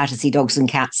 the Battersea Dogs and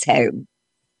Cats Home.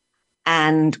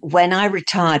 And when I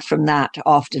retired from that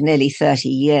after nearly 30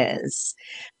 years,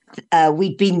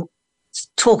 we'd been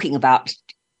talking about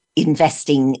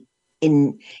investing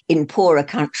in poorer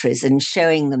countries and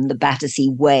showing them the Battersea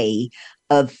way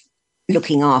of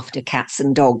looking after cats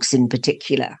and dogs in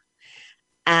particular.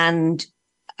 And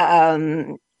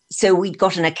so we'd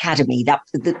got an academy,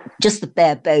 just the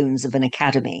bare bones of an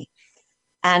academy.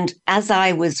 And as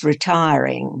I was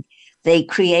retiring, they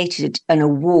created an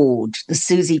award, the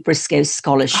Susie Briscoe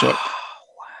Scholarship,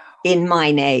 in my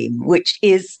name, which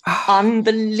is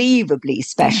unbelievably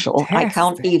special. Fantastic. I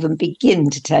can't even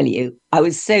begin to tell you. I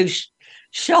was so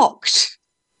shocked,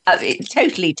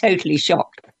 totally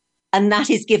shocked. And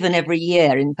that is given every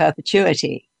year in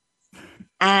perpetuity.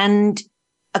 And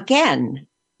again,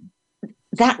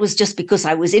 that was just because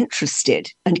I was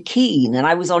interested and keen, and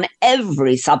I was on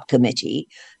every subcommittee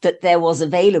that there was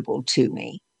available to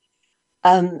me.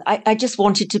 I just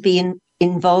wanted to be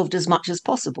involved as much as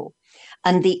possible.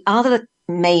 And the other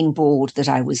main board that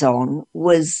I was on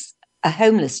was a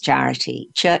homeless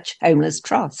charity, Church Homeless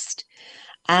Trust.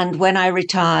 And when I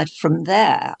retired from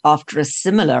there, after a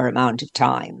similar amount of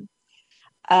time,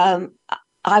 I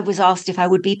was asked if I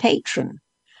would be patron.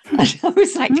 And I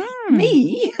was like,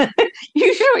 me?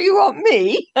 You sure you want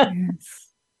me? Yes.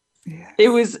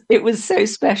 Yes. It was so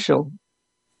special.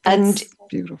 That's and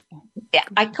beautiful.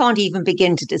 I can't even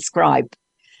begin to describe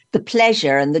the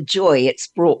pleasure and the joy it's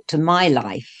brought to my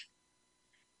life,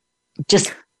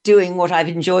 just doing what I've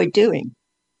enjoyed doing.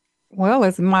 Well,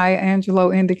 as Maya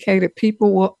Angelou indicated,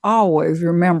 people will always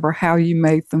remember how you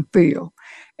made them feel.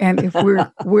 And if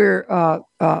we're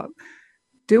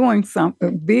doing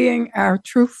something, being our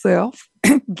true self,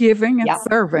 giving and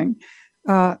serving,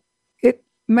 it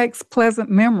makes pleasant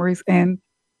memories, and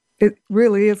it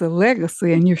really is a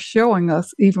legacy. And you're showing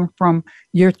us, even from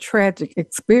your tragic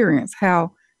experience,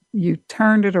 how you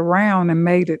turned it around and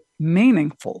made it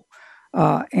meaningful.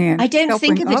 And I don't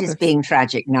think of it as being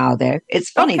tragic now, though. It's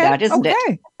funny that, isn't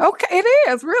it? Okay, it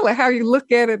is really how you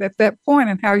look at it at that point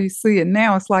and how you see it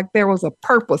now. It's like there was a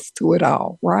purpose to it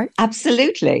all, right?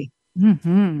 Absolutely.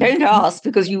 Mm-hmm. Don't ask,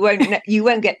 because you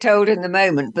won't get told in the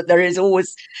moment. But there's a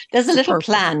little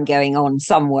plan going on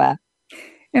somewhere.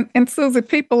 And Susie,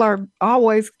 people are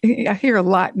always, I hear a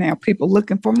lot now, people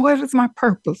looking for, what is my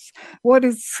purpose?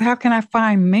 How can I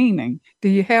find meaning? Do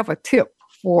you have a tip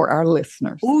for our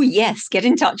listeners? Oh, yes. Get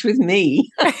in touch with me.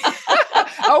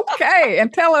 Okay.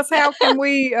 And tell us, how can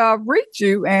we reach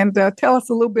you, and tell us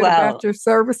a little bit about your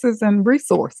services and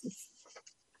resources.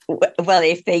 Well,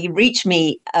 if they reach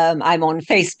me, I'm on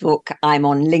Facebook, I'm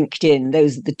on LinkedIn.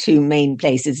 Those are the 2 main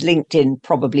places. LinkedIn,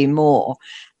 probably more.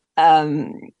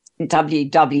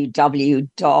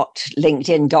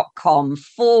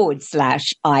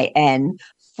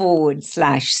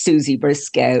 www.linkedin.com/IN/Susie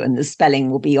Briscoe, and the spelling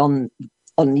will be on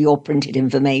your printed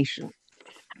information.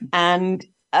 And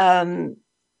my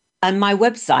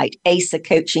website,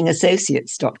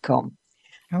 acercoachingassociates.com.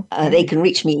 Okay. They can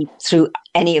reach me through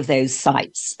any of those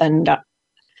sites, and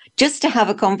just to have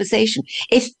a conversation.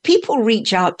 If people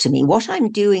reach out to me, what I'm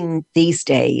doing these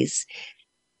days,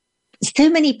 so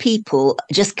many people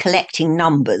just collecting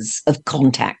numbers of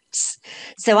contacts.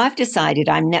 So I've decided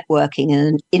I'm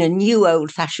networking in a new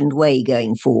old-fashioned way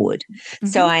going forward. Mm-hmm.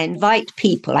 So I invite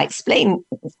people, I explain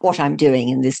what I'm doing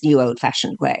in this new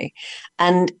old-fashioned way,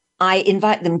 and I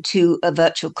invite them to a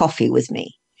virtual coffee with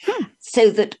me so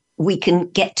that we can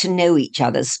get to know each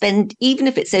other, spend, even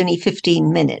if it's only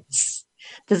 15 minutes.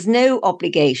 There's no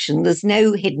obligation, there's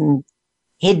no hidden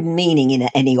meaning in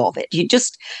any of it. You're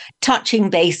just touching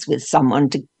base with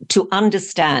someone to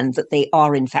understand that they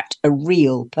are, in fact, a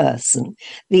real person.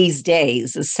 These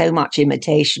days, there's so much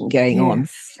imitation going on,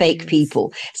 fake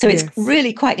people. So it's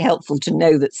really quite helpful to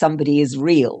know that somebody is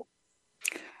real.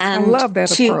 And I love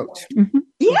that approach. Mm-hmm.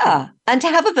 Yeah, and to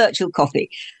have a virtual coffee.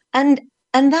 And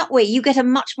that way you get a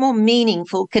much more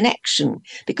meaningful connection.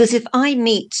 Because if I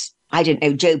meet, I don't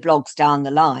know, Joe Bloggs down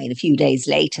the line a few days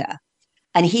later,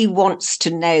 and he wants to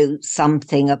know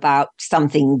something about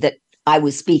something that I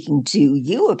was speaking to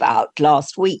you about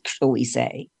last week, shall we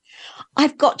say,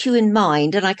 I've got you in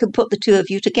mind and I can put the two of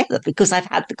you together because I've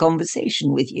had the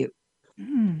conversation with you.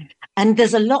 Mm. And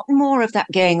there's a lot more of that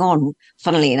going on,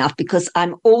 funnily enough, because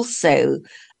I'm also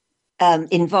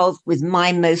involved with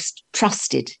My Most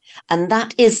Trusted. And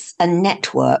that is a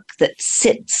network that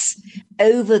sits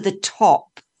over the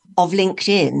top of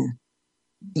LinkedIn.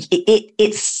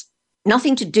 It's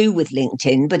nothing to do with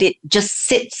LinkedIn, but it just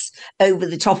sits over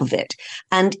the top of it.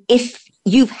 And if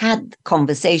you've had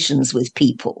conversations with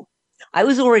people, I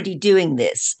was already doing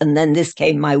this, and then this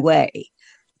came my way,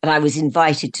 and I was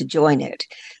invited to join it.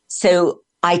 So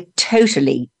I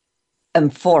totally am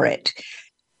for it.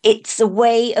 It's a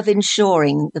way of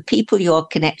ensuring the people you're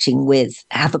connecting with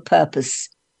have a purpose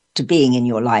to being in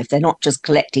your life. They're not just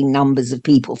collecting numbers of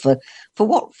people for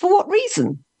what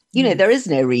reason? You know, there is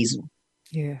no reason.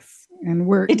 Yes. And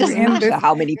it doesn't matter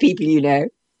how many people you know.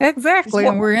 Exactly.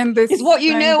 And we're in this. It's what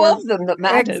you know of them that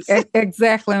matters.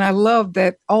 Exactly. And I love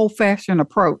that old-fashioned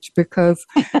approach because,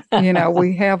 you know,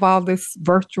 we have all this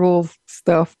virtual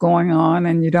stuff going on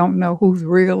and you don't know who's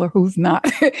real or who's not.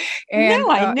 And no,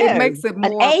 I know. It makes it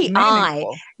more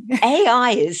meaningful.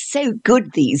 AI is so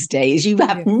good these days. You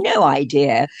have no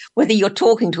idea whether you're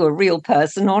talking to a real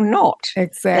person or not.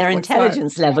 Exactly. Their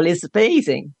intelligence level is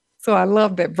amazing. So I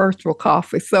love that virtual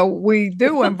coffee. So we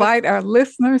do invite our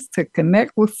listeners to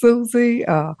connect with Susie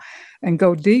and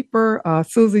go deeper.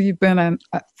 Susie, you've been a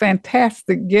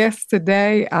fantastic guest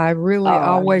today. I really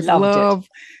always love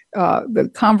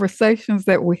the conversations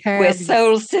that we have. We're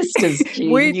soul sisters,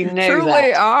 Jean. You know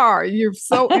truly are. You're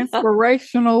so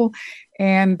inspirational.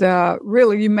 And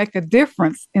really, you make a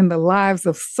difference in the lives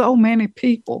of so many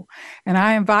people. And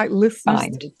I invite listeners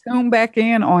to tune back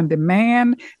in on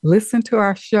demand, listen to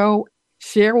our show,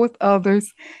 share with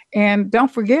others. And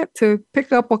don't forget to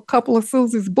pick up a couple of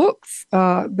Susie's books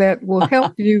that will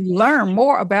help you learn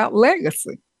more about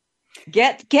legacy.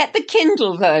 Get the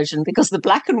Kindle version because the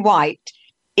black and white,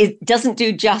 it doesn't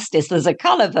do justice. There's a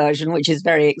color version, which is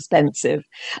very expensive.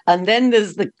 And then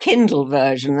there's the Kindle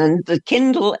version. And the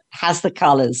Kindle has the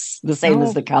colors, the same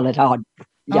as the colored hard.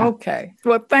 Yeah. Okay.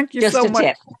 Well, thank you Just so a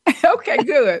much. Tip. Okay,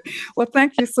 good. Well,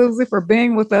 thank you, Susie, for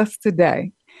being with us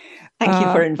today. Thank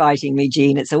you for inviting me,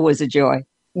 Jean. It's always a joy.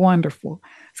 Wonderful.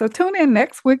 So tune in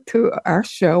next week to our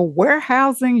show,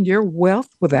 Warehousing Your Wealth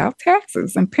Without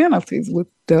Taxes and Penalties with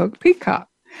Doug Peacock.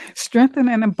 Strengthen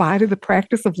and embody the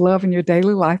practice of love in your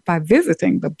daily life by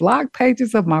visiting the blog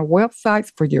pages of my websites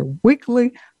for your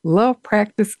weekly love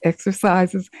practice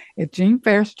exercises at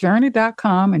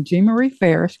JeanFarrishJourney.com and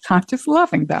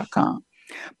JeanMarieFarrishConsciousLoving.com.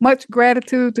 Much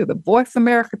gratitude to the Voice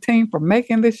America team for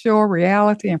making this show a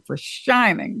reality and for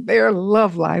shining their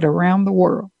love light around the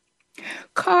world.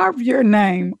 Carve your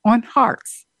name on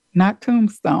hearts, not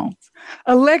tombstones.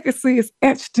 A legacy is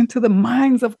etched into the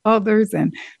minds of others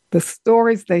and the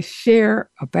stories they share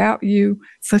about you.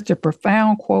 Such a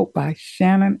profound quote by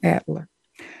Shannon Adler.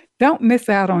 Don't miss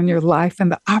out on your life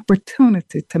and the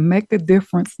opportunity to make a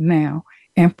difference now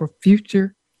and for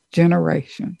future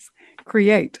generations.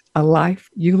 Create a life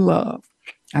you love.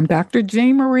 I'm Dr.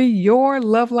 Jean Marie, your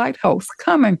Love Light host,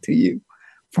 coming to you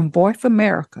from Voice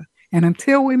America. And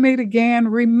until we meet again,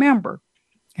 remember,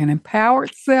 an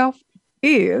empowered self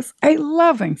is a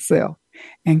loving self.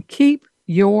 And keep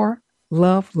your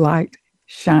love light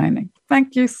shining.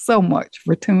 Thank you so much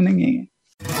for tuning in.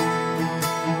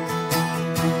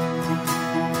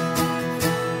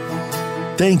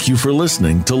 Thank you for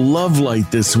listening to Love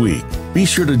Light this week. Be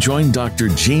sure to join Dr.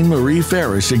 Jean Marie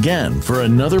Farish again for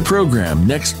another program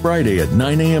next Friday at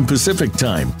 9 a.m. Pacific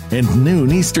Time and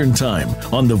noon Eastern Time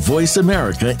on the Voice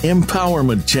America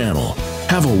Empowerment Channel.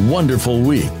 Have a wonderful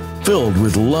week filled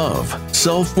with love,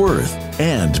 self-worth,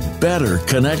 and better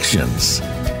connections.